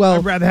Trailblazers. Well,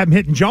 I'd rather have him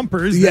hitting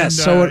jumpers.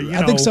 Yes, than,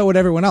 I think so with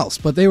everyone else.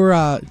 But they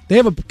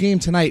have a game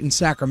tonight in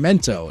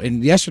Sacramento,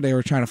 and yesterday they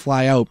were trying to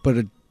fly out,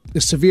 but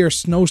a severe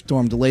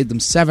snowstorm delayed them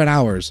 7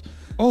 hours.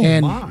 Oh,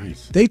 and my.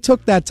 They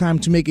took that time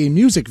to make a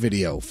music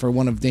video for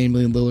one of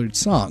Damian Lillard's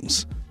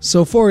songs.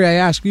 So, Fauria, I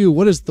ask you,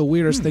 what is the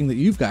weirdest thing that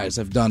you guys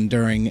have done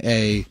during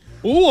a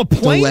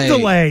plane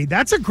delay?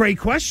 That's a great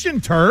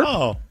question, Turp.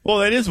 Oh, well,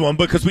 that is one,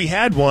 because we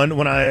had one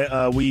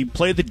when we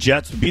played the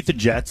Jets, we beat the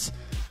Jets.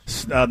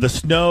 The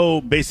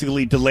snow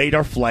basically delayed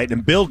our flight,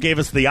 and Bill gave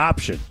us the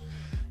option.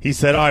 He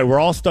said, all right, we're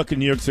all stuck in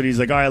New York City. He's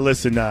like, all right,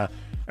 listen,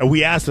 and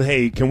we asked,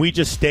 hey, can we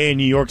just stay in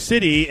New York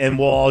City, and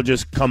we'll all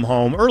just come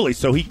home early?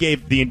 So he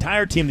gave the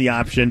entire team the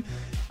option,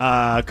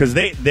 because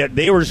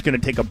they were just going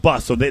to take a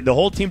bus. So the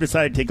whole team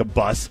decided to take a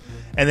bus,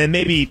 and then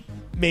maybe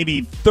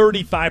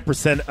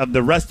 35% of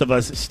the rest of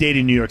us stayed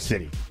in New York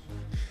City.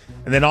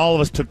 And then all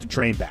of us took the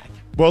train back.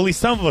 Well, at least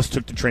some of us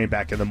took the train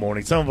back in the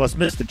morning. Some of us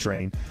missed the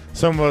train.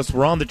 Some of us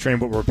were on the train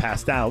but were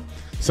passed out.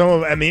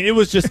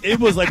 It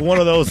was like one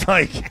of those,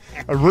 like,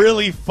 a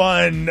really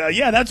fun,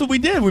 that's what we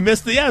did. We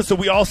missed so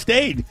we all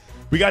stayed.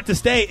 We got to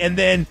stay. And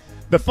then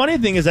the funny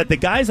thing is that the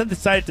guys that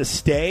decided to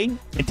stay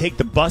and take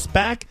the bus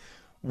back,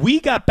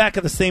 we got back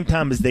at the same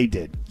time as they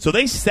did. So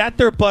they sat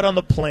their butt on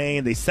the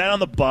plane, they sat on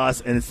the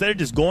bus, and instead of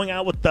just going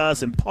out with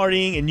us and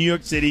partying in New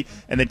York City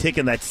and then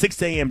taking that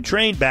 6 a.m.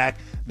 train back,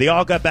 they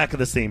all got back at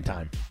the same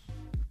time.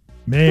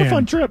 Man, what a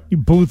fun trip. You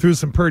blew through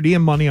some per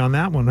diem money on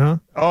that one, huh?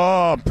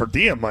 Oh, per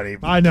diem money.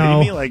 I know.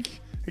 Me? Like,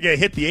 I gotta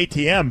hit the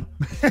ATM.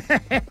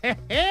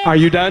 Are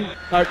you done?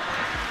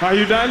 Are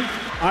you done?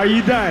 Are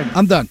you done?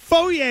 I'm done.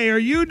 Foyer, are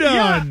you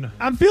done? Yeah,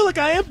 I feel like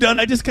I am done.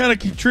 I just kind of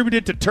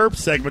contributed to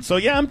Terp's segment, so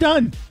yeah, I'm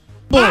done.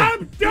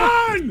 I'm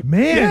done!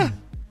 Man. Yeah.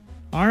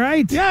 All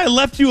right. Yeah, I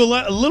left you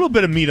a little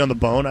bit of meat on the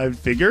bone, I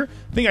figure.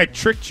 I think I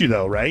tricked you,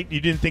 though, right? You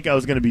didn't think I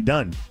was going to be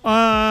done.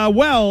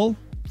 Well,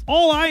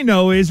 all I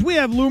know is we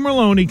have Lou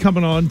Merlone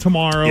coming on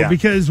tomorrow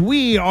because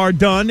we are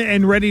done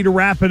and ready to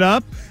wrap it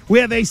up. We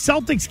have a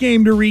Celtics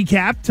game to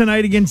recap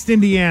tonight against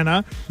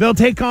Indiana.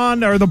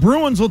 The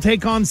Bruins will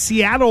take on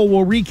Seattle.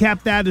 We'll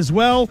recap that as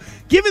well.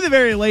 Give you the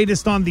very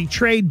latest on the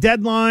trade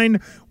deadline.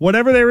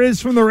 Whatever there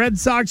is from the Red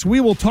Sox, we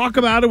will talk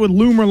about it with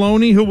Lou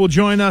Merlone, who will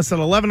join us at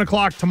 11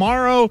 o'clock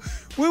tomorrow.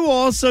 We will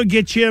also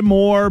get you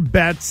more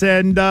bets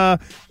and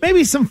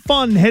maybe some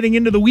fun heading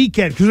into the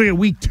weekend because we got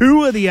week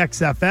 2 of the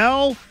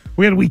XFL.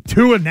 We had week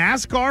 2 of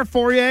NASCAR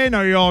for you, and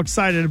are you all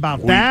excited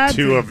about that? Week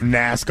 2 of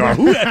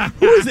NASCAR.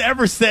 Who's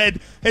ever said?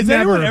 Has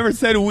anyone ever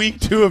said week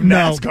 2 of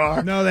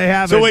NASCAR? No, they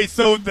haven't. So wait,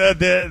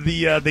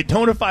 the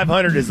Daytona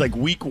 500 is like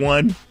week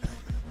 1.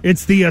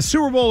 It's the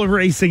Super Bowl of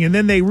racing, and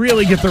then they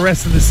really get the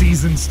rest of the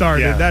season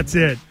started. Yeah. That's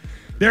it.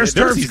 There's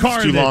their Terp's season's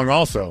car. too long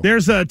also.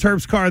 There's a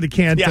Terp's car that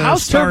can't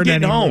how's start Terp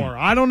getting anymore. home?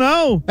 I don't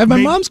know. I have my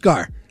mom's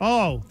car.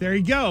 Oh, there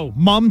you go.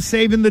 Mom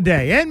saving the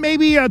day. And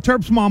maybe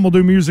Terp's mom will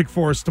do music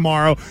for us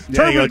tomorrow.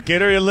 There you go.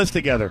 Get her a list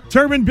together.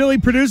 Turbin Billy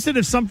produced it.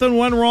 If something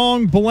went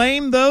wrong,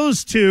 blame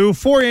those two.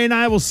 Fourier and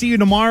I will see you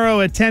tomorrow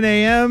at 10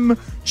 a.m.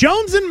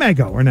 Jones and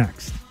Mego are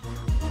next.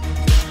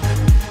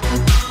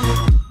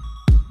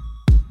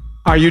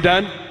 Are you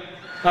done?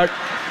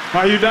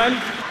 Are you done?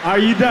 Are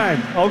you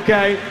done?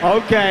 Okay.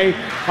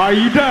 Are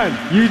you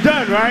done? You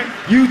done, right?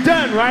 You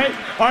done, right?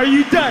 Are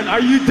you done? Are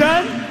you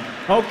done?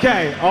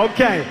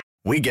 Okay.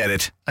 We get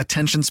it.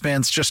 Attention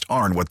spans just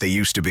aren't what they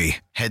used to be.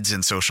 Heads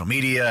in social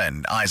media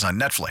and eyes on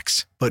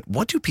Netflix. But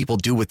what do people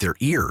do with their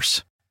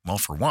ears? Well,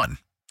 for one,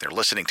 they're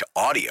listening to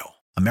audio.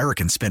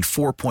 Americans spend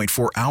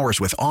 4.4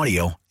 hours with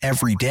audio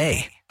every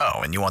day. Oh,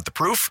 and you want the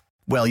proof?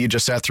 Well, you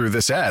just sat through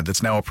this ad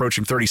that's now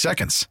approaching 30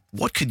 seconds.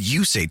 What could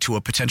you say to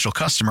a potential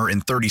customer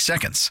in 30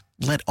 seconds?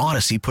 Let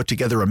Odyssey put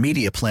together a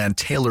media plan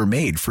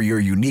tailor-made for your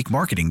unique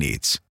marketing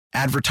needs.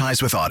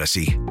 Advertise with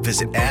Odyssey.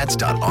 Visit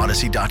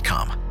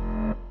ads.odyssey.com.